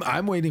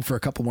 I'm waiting for a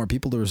couple more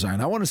people to resign.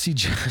 I want to see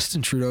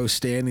Justin Trudeau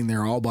standing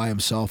there all by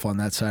himself on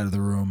that side of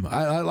the room.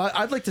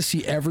 I'd like to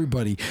see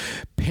everybody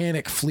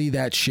panic, flee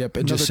that ship,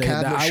 and Another just say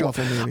cabinet that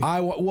shuffle, maybe.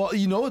 well,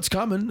 you know it's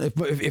coming.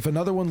 If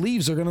another one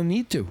leaves, they're going to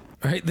need to,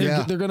 right?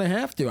 They're going to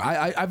have to.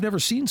 I've never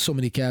seen so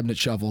many cabinet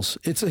shuffles.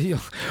 It's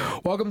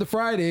welcome to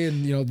Friday,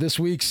 and this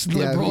week's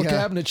Liberal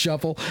cabinet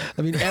shuffle.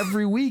 I mean,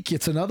 every week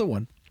it's another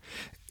one.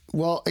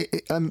 Well,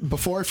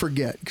 before I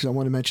forget, because I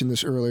want to mention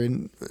this earlier,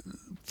 and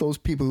those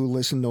people who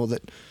listen know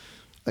that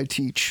I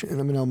teach, and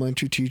I'm an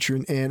elementary teacher,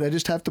 and I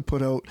just have to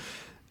put out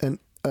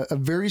a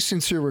very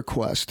sincere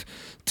request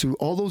to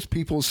all those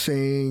people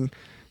saying,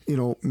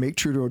 make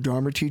Trudeau a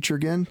drama teacher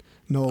again.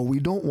 No, we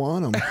don't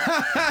want him.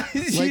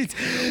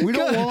 We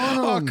don't want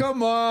him. Oh,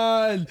 come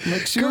on.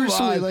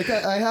 Seriously,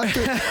 I have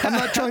to, I'm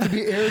not trying to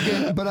be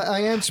arrogant, but I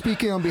am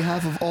speaking on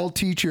behalf of all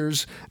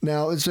teachers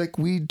now. It's like,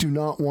 we do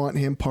not want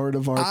him part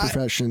of our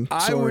profession.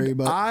 Sorry,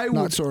 but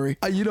not sorry.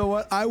 You know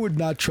what? I would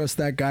not trust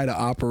that guy to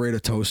operate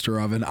a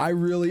toaster oven. I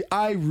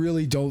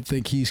really don't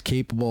think he's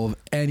capable of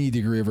any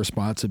degree of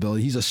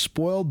responsibility. He's a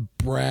spoiled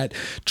brat,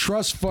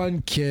 trust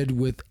fund kid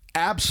with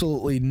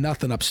absolutely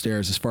nothing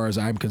upstairs as far as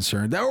I'm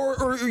concerned.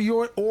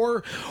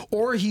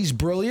 Or he's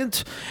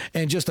brilliant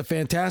and just a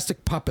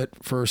fantastic puppet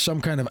for some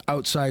kind of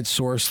outside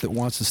source that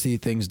wants to see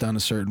things done a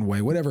certain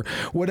way. Whatever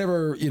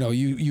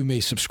you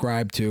may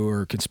subscribe to,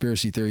 or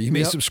conspiracy theory you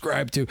may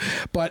subscribe to.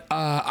 But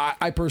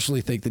I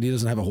personally think that he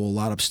doesn't have a whole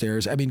lot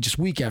upstairs. I mean, just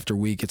week after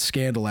week, it's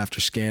scandal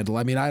after scandal.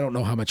 I mean, I don't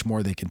know how much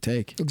more they can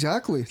take.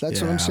 Exactly. That's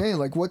what I'm saying.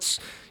 Like,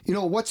 what's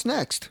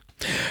next?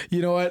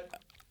 You know what?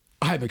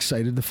 I'm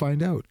excited to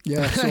find out.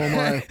 Yeah, so am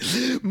I.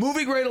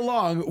 Moving right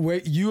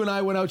along, you and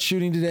I went out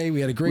shooting today.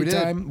 We had a great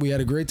time. We had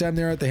a great time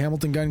there at the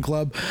Hamilton Gun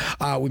Club.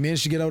 We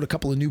managed to get out a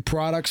couple of new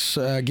products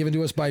given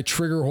to us by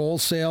Trigger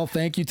Wholesale.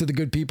 Thank you to the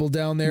good people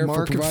down there.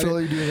 Mark and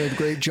Philly doing a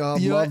great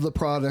job. Love the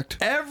product.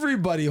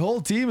 Everybody,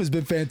 whole team has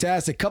been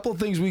fantastic. Couple of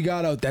things we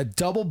got out. That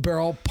double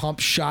barrel pump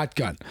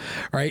shotgun.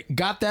 All right,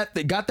 got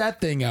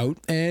that thing out.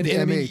 And the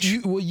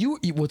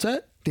MH. What's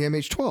that? The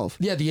MH12.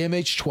 Yeah, the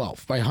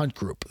MH12 by Hunt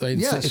Group.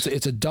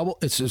 It's a double.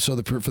 For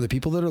the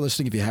people that are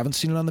listening, if you haven't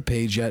seen it on the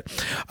page yet,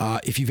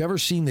 if you've ever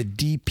seen the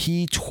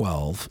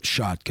DP12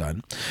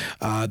 shotgun,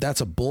 that's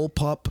a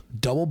bullpup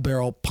double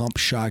barrel pump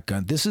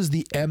shotgun. This is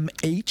the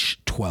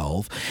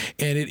MH12,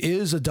 and it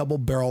is a double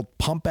barrel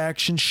pump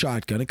action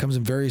shotgun. It comes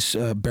in various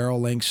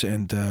barrel lengths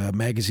and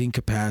magazine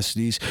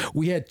capacities.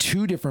 We had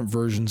two different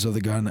versions of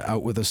the gun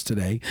out with us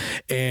today,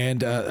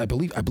 and I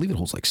believe it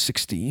holds like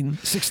 16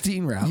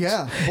 rounds.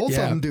 Yeah, both of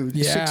them, dude.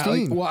 Yeah,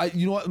 16.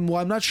 you know what? Well,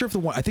 I'm not sure if the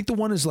one. I think the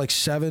one is like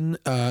 7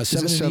 in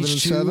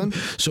each tube,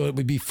 so it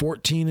would be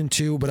 14 in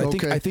 2. But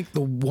I think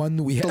the one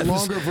that we had, the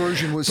longer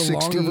version was 16.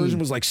 The longer version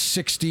was like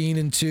 16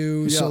 in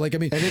 2. Yeah. So and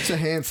it's a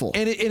handful.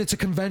 And it's a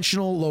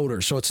conventional loader,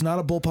 so it's not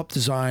a bullpup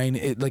design.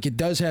 It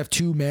does have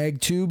 2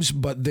 mag tubes,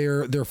 but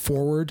they're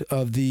forward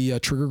of the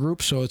trigger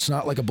group, so it's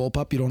not like a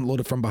bullpup. You don't load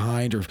it from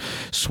behind or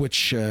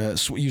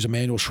use a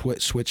manual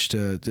switch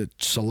to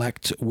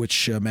select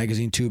which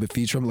magazine tube it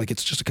feeds from. Like,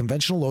 it's just a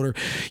conventional loader.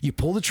 You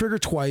pull the trigger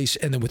twice,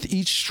 and then with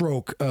each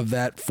stroke of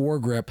that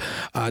foregrip,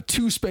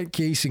 2 spent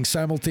casings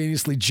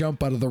simultaneously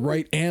jump out of the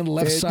right and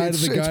left side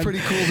of the gun. It's pretty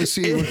cool to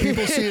see when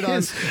people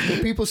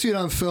see it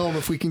on film.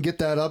 If we can get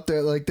that up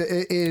there,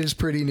 it is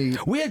pretty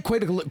neat. We had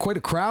quite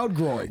a crowd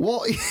growing.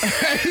 Well,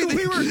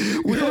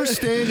 we were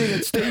standing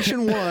at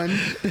Station 1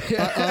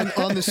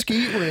 on the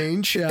skeet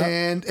range,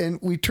 and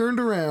we turned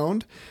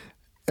around,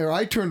 or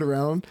I turned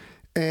around,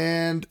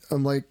 and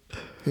I'm like,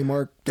 hey,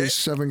 Mark, there's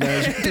 7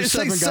 guys. There's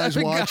seven guys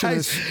watching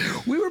us.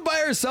 We were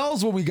by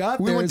ourselves when we got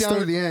there. We went down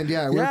to the end.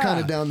 Yeah, we were kind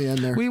of down the end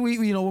there. We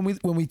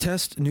when we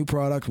test new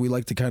product, we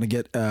like to kind of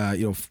get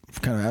kind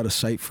of out of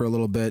sight for a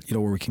little bit.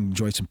 Where we can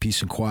enjoy some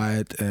peace and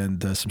quiet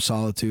and some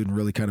solitude and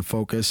really kind of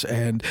focus.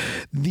 And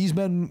these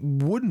men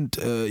wouldn't,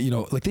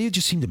 they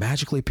just seemed to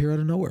magically appear out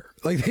of nowhere.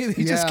 Like they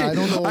just came. I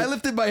don't know. I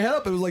lifted my head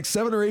up. It was like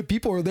 7 or 8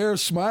 people were there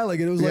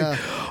smiling, and it was like,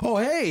 oh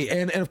hey,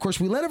 and of course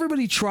we let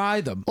everybody try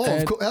them. Oh,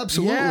 and,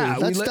 absolutely. Yeah,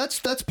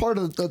 that's part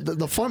of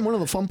the fun. One of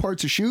the fun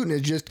parts of shooting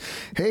is just,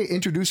 hey,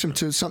 introduce them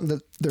to something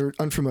that they're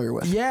unfamiliar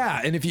with.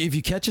 Yeah, and if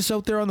you catch us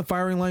out there on the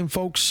firing line,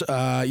 folks,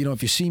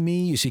 if you see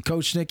me, you see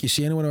Coach Nick, you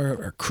see anyone of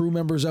our crew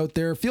members out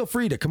there, feel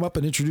free to come up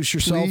and introduce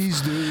yourself.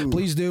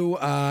 Please do.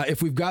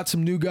 If we've got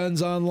some new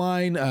guns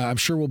online, I'm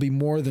sure we'll be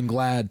more than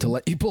glad to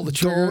let you pull the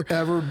trigger. Don't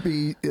ever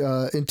be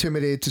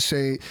intimidated to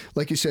say,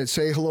 like you said,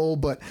 say hello,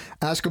 but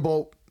ask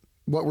about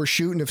what we're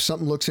shooting. If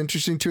something looks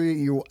interesting to you,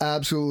 you will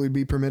absolutely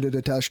be permitted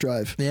a test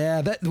drive.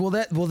 Yeah, that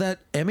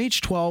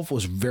MH12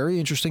 was very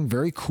interesting,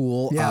 very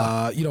cool.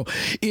 Yeah.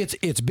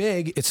 It's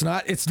big. It's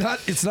not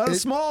a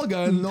small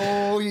gun.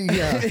 No,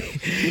 yeah.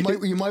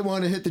 you might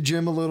want to hit the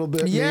gym a little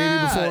bit,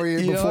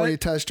 maybe before you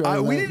test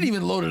drive. We didn't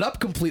even load it up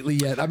completely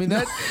yet. I mean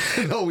that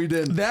no, we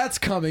didn't. That's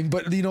coming,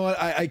 but you know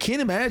what? I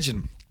can't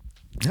imagine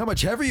how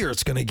much heavier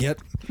it's going to get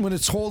when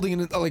it's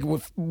holding like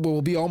what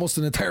will be almost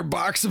an entire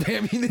box of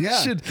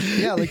ammunition.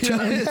 Yeah, like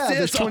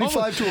there's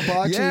 25 to a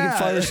box,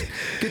 yeah. and you can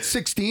get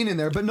 16 in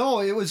there. But no,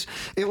 it was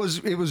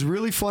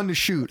really fun to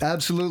shoot.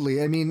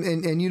 Absolutely. I mean,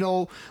 and you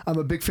know, I'm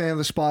a big fan of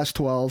the SPAS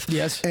 12.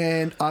 Yes.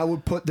 And I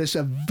would put this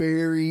a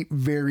very,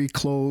 very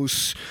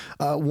close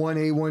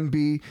 1A,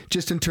 1B,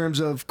 just in terms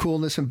of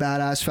coolness and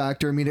badass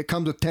factor. I mean, it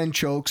comes with 10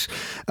 chokes.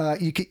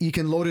 You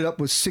can load it up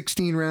with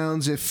 16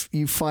 rounds if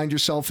you find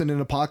yourself in an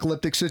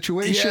apocalyptic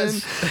situation.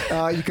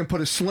 Yes. You can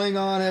put a sling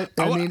on it.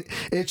 I mean,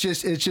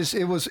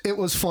 it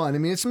was fun. I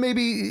mean, it's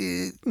maybe,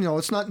 you know,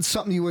 it's not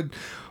something you would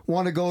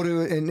want to go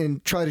to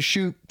and try to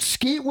shoot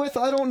skeet with.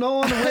 I don't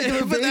know, on a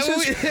regular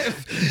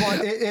basis.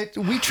 But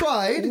we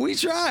tried. We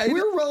tried.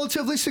 We were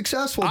relatively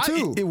successful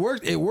too. It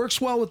worked. It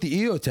works well with the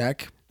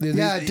EOTech. It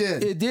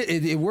did. It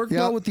did. It worked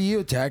well with the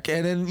EOTech,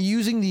 and then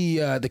using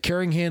the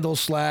carrying handle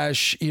 /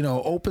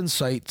 open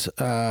sight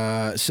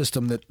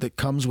system that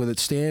comes with it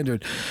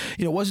standard,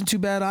 you know, wasn't too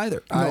bad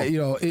either.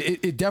 No.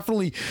 It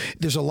definitely,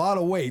 there's a lot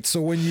of weight. So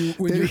when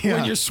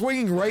you're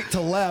swinging right to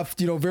left,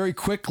 you know, very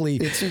quickly,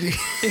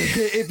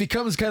 it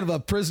becomes kind of a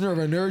prisoner of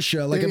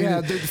inertia. Like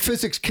the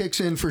physics kicks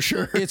in for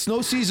sure. It's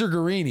no Caesar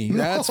Guerini,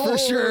 that's for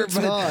sure. It's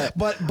not.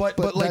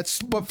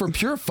 But for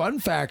pure fun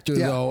factor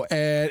though,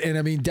 and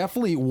I mean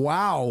definitely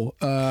wow.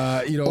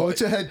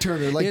 It's a head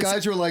turner. Like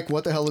guys were like,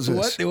 "What the hell is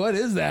this? What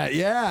is that?"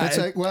 Yeah, it's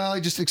like, well, I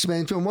just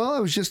explained to him. Well, I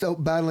was just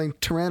out battling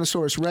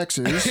Tyrannosaurus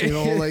Rexes. You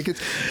know, like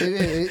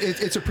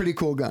it's a pretty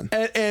cool gun.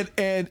 And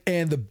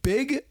the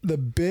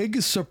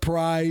big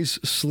surprise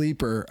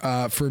sleeper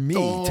for me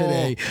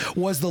today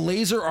was the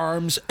Laser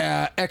Arms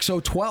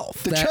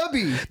XO12.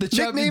 The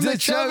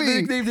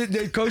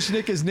chubby. Coach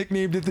Nick has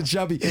nicknamed it the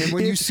chubby. And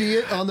when you see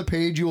it on the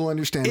page, you will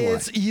understand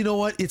why. You know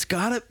what? It's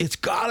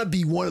gotta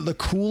be one of the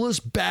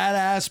coolest,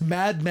 badass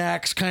Mad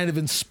Max kind of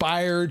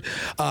inspired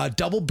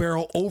double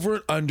barrel over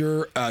and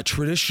under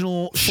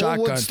traditional shotgun.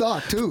 Full wood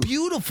stock too.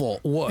 Beautiful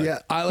wood. Yeah.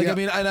 I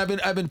mean, and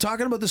I've been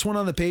talking about this one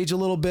on the page a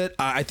little bit.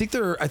 I think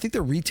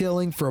they're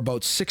retailing for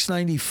about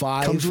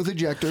 $695. Comes with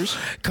ejectors.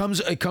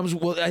 It comes.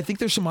 Well, I think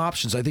there's some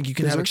options. I think you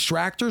can have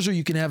extractors or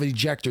you can have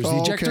ejectors.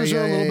 The ejectors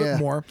are a little bit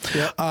more.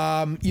 Yeah.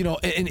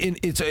 And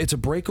it's a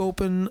break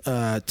open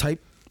type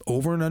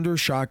over and under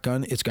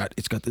shotgun. It's got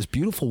this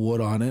beautiful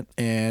wood on it,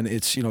 and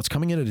it's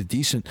coming in at a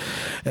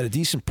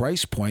decent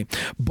price point.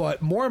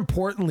 But more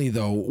importantly,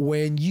 though,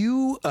 when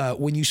you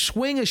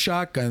swing a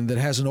shotgun that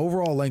has an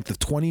overall length of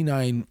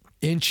 29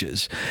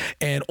 inches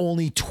and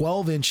only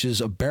 12 inches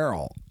of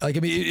barrel, like,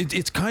 I mean,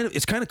 it's kind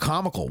of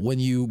comical when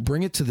you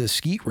bring it to the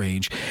skeet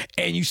range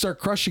and you start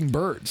crushing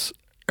birds.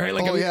 Right,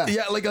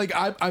 like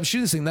I'm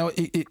shooting this thing now.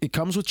 It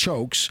comes with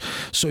chokes,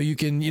 so you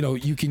can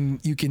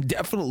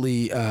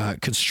definitely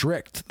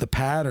constrict the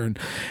pattern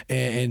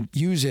and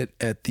use it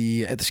at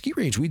the ski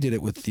range. We did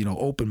it with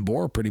open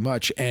bore pretty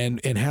much,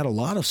 and had a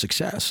lot of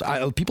success.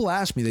 People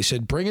asked me, they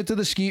said, bring it to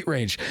the skeet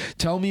range.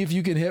 Tell me if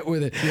you can hit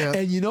with it. Yeah.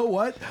 And you know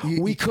what?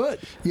 We could.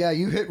 Yeah,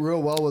 you hit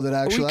real well with it.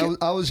 Actually,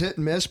 I was hit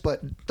and miss,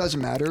 but doesn't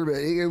matter.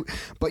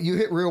 But you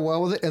hit real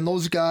well with it, and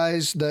those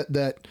guys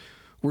that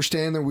we're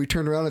standing there, we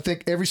turned around. I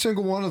think every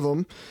single one of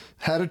them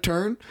had a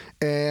turn,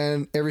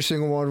 and every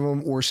single one of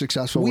them were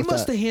successful. We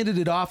must have handed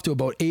it off to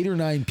about 8 or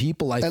 9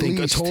 people, I think,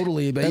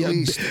 totally. But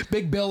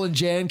Big Bill and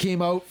Jan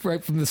came out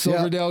right from the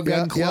Silverdale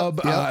Gun Club.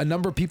 A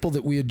number of people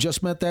that we had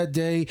just met that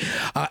day.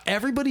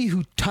 Everybody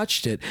who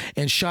touched it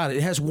and shot it.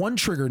 It has one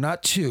trigger,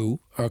 not two.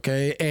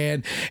 Okay,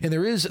 and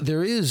there is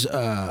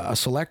a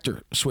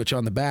selector switch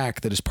on the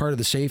back that is part of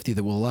the safety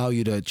that will allow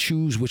you to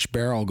choose which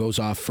barrel goes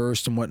off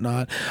first and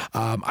whatnot.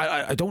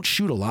 I don't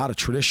shoot a lot of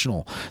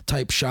traditional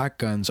type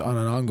shotguns on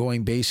an ongoing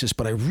basis,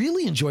 but I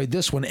really enjoyed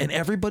this one, and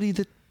everybody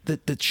that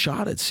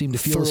shot it seemed to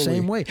feel the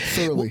same way.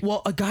 Thoroughly.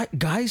 Well,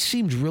 guys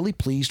seemed really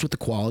pleased with the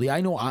quality. I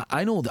know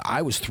that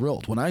I was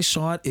thrilled when I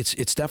saw it.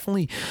 It's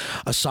definitely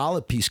a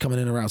solid piece, coming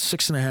in around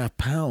 6.5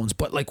 pounds.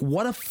 But like,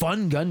 what a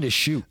fun gun to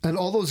shoot! And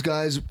all those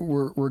guys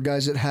were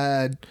guys that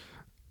had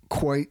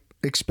quite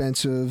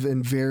expensive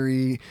and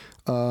very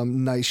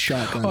nice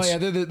shotguns. Oh yeah,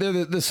 they're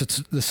the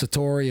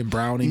Satori and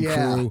Browning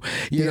crew.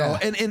 You know,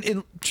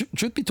 and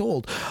truth be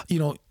told,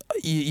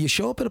 you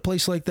show up at a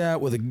place like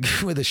that with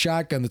a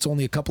shotgun that's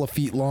only a couple of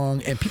feet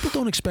long, and people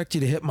don't expect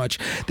you to hit much.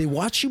 They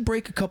watch you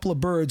break a couple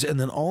of birds, and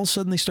then all of a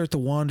sudden they start to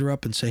wander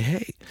up and say,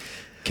 "Hey,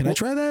 can I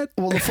try that?"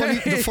 Well, the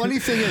funny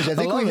thing is, I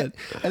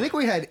think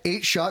we had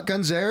 8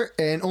 shotguns there,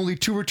 and only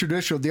 2 were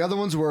traditional. The other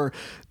ones were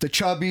the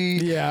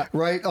chubby,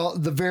 right?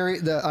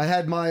 I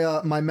had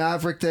my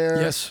Maverick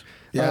there, yes,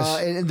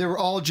 and they were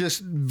all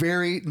just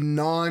very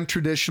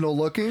non-traditional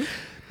looking.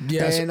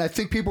 Yes. And I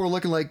think people were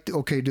looking like,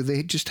 okay, do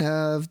they just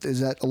have, is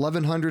that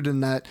 1100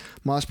 and that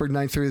Mossberg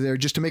 930 there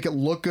just to make it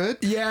look good?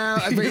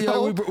 Yeah,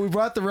 we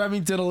brought the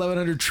Remington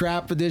 1100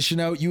 Trap Edition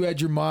out. You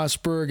had your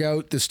Mossberg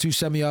out. There's 2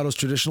 semi-autos,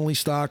 traditionally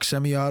stock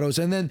semi-autos,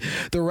 and then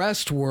the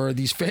rest were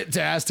these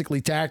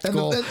fantastically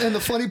tactical. And the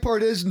funny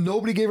part is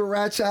nobody gave a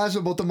rat's ass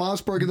about the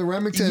Mossberg and the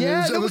Remington.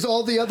 Yeah, it was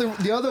all the other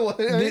one.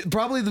 Right?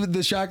 Probably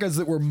the shotguns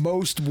that were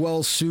most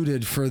well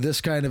suited for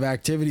this kind of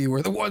activity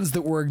were the ones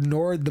that were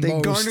ignored the most.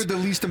 They garnered the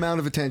least amount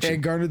of attention.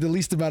 And garnered the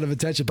least amount of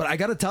attention. But I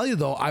got to tell you,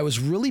 though, I was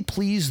really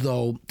pleased,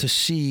 though, to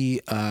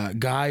see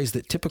guys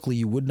that typically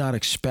you would not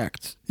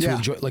expect to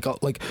enjoy.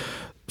 Like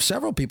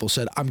several people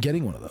said, I'm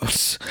getting one of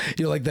those.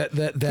 Like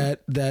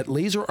that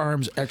Laser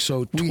Arms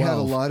XO 12. We had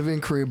a lot of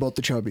inquiry about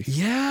the Chubby.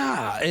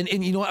 Yeah. And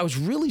I was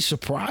really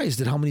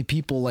surprised at how many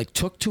people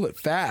took to it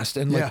fast.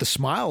 And the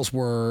smiles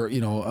were,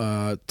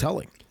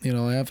 telling.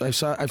 I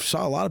saw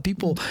a lot of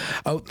people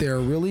out there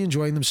really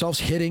enjoying themselves,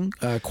 hitting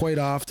quite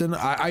often.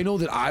 I know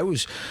that I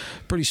was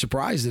pretty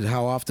surprised at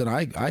how often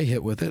I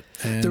hit with it.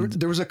 And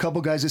there was a couple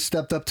guys that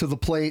stepped up to the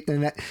plate,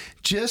 and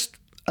just,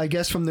 I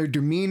guess, from their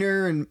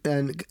demeanor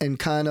and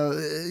kind of,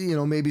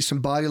 maybe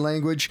some body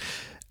language,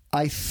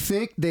 I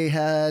think they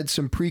had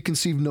some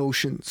preconceived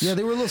notions. Yeah,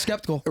 they were a little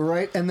skeptical.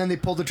 Right? And then they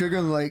pulled the trigger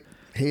and like,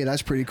 hey,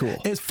 that's pretty cool.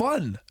 It's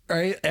fun.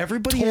 Right,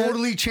 everybody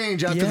totally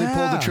changed after they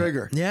pulled the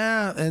trigger.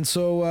 Yeah, and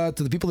so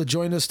to the people that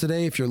joined us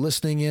today, if you're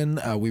listening in,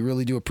 we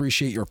really do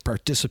appreciate your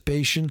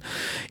participation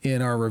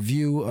in our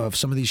review of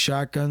some of these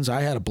shotguns.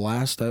 I had a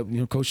blast,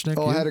 Coach Nick.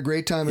 Oh, I had a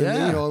great time.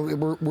 Yeah.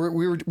 And,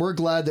 we're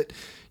glad that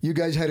you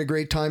guys had a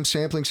great time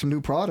sampling some new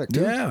product.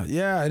 Dude.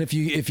 Yeah. And if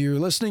you're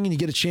listening and you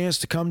get a chance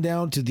to come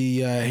down to the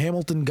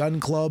Hamilton Gun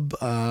Club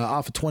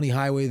off of 20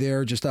 Highway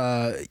there, just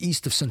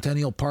east of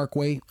Centennial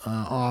Parkway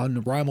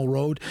on Rymel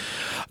Road,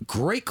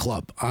 great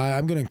club.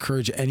 I'm going to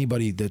encourage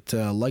anybody that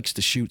likes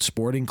to shoot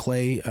sporting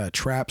clay,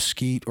 trap,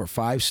 skeet, or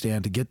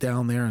 5-stand to get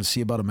down there and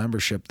see about a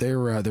membership. They're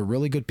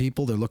really good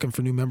people. They're looking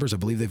for new members. I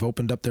believe they've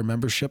opened up their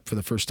membership for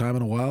the first time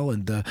in a while,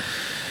 and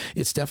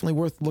it's definitely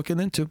worth looking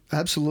into.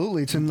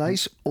 Absolutely. It's a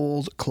nice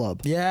old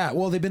club. Yeah,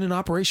 well, they've been in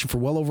operation for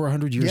well over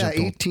 100 years. Yeah,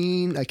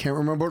 18. I can't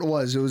remember what it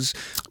was. It was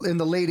in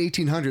the late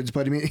 1800s,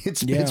 but I mean,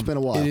 it's been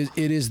a while.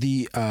 It is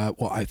the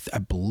I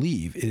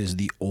believe it is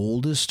the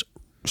oldest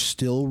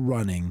still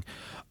running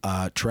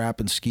trap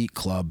and skeet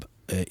club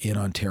in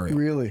Ontario.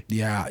 Really?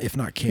 Yeah, if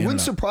not Canada.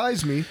 Wouldn't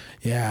surprise me.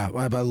 Yeah,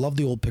 I love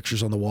the old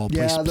pictures on the wall. The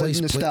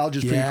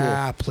nostalgia's pretty cool.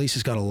 Yeah, place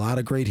has got a lot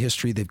of great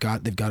history. They've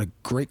got a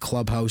great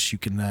clubhouse. You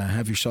can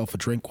have yourself a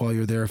drink while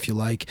you're there if you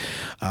like.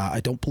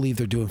 I don't believe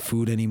they're doing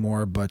food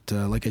anymore, but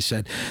like I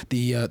said,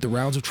 the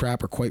rounds of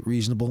trap are quite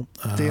reasonable.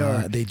 They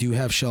are. They do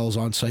have shells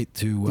on site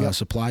to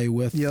supply you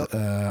with. Yep.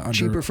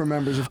 Cheaper for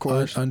members, of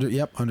course.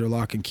 Under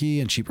lock and key,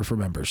 and cheaper for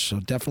members.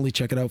 So definitely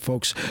check it out,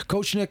 folks.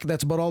 Coach Nick,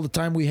 that's about all the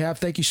time we have.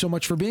 Thank you so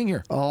much for being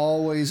here.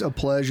 Always a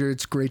pleasure.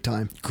 It's a great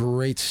time.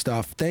 Great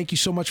stuff. Thank you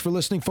so much for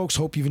listening, folks.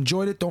 Hope you've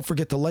enjoyed it. Don't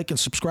forget to like and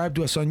subscribe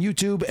to us on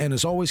YouTube. And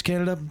as always,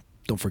 Canada,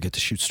 don't forget to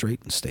shoot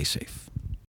straight and stay safe.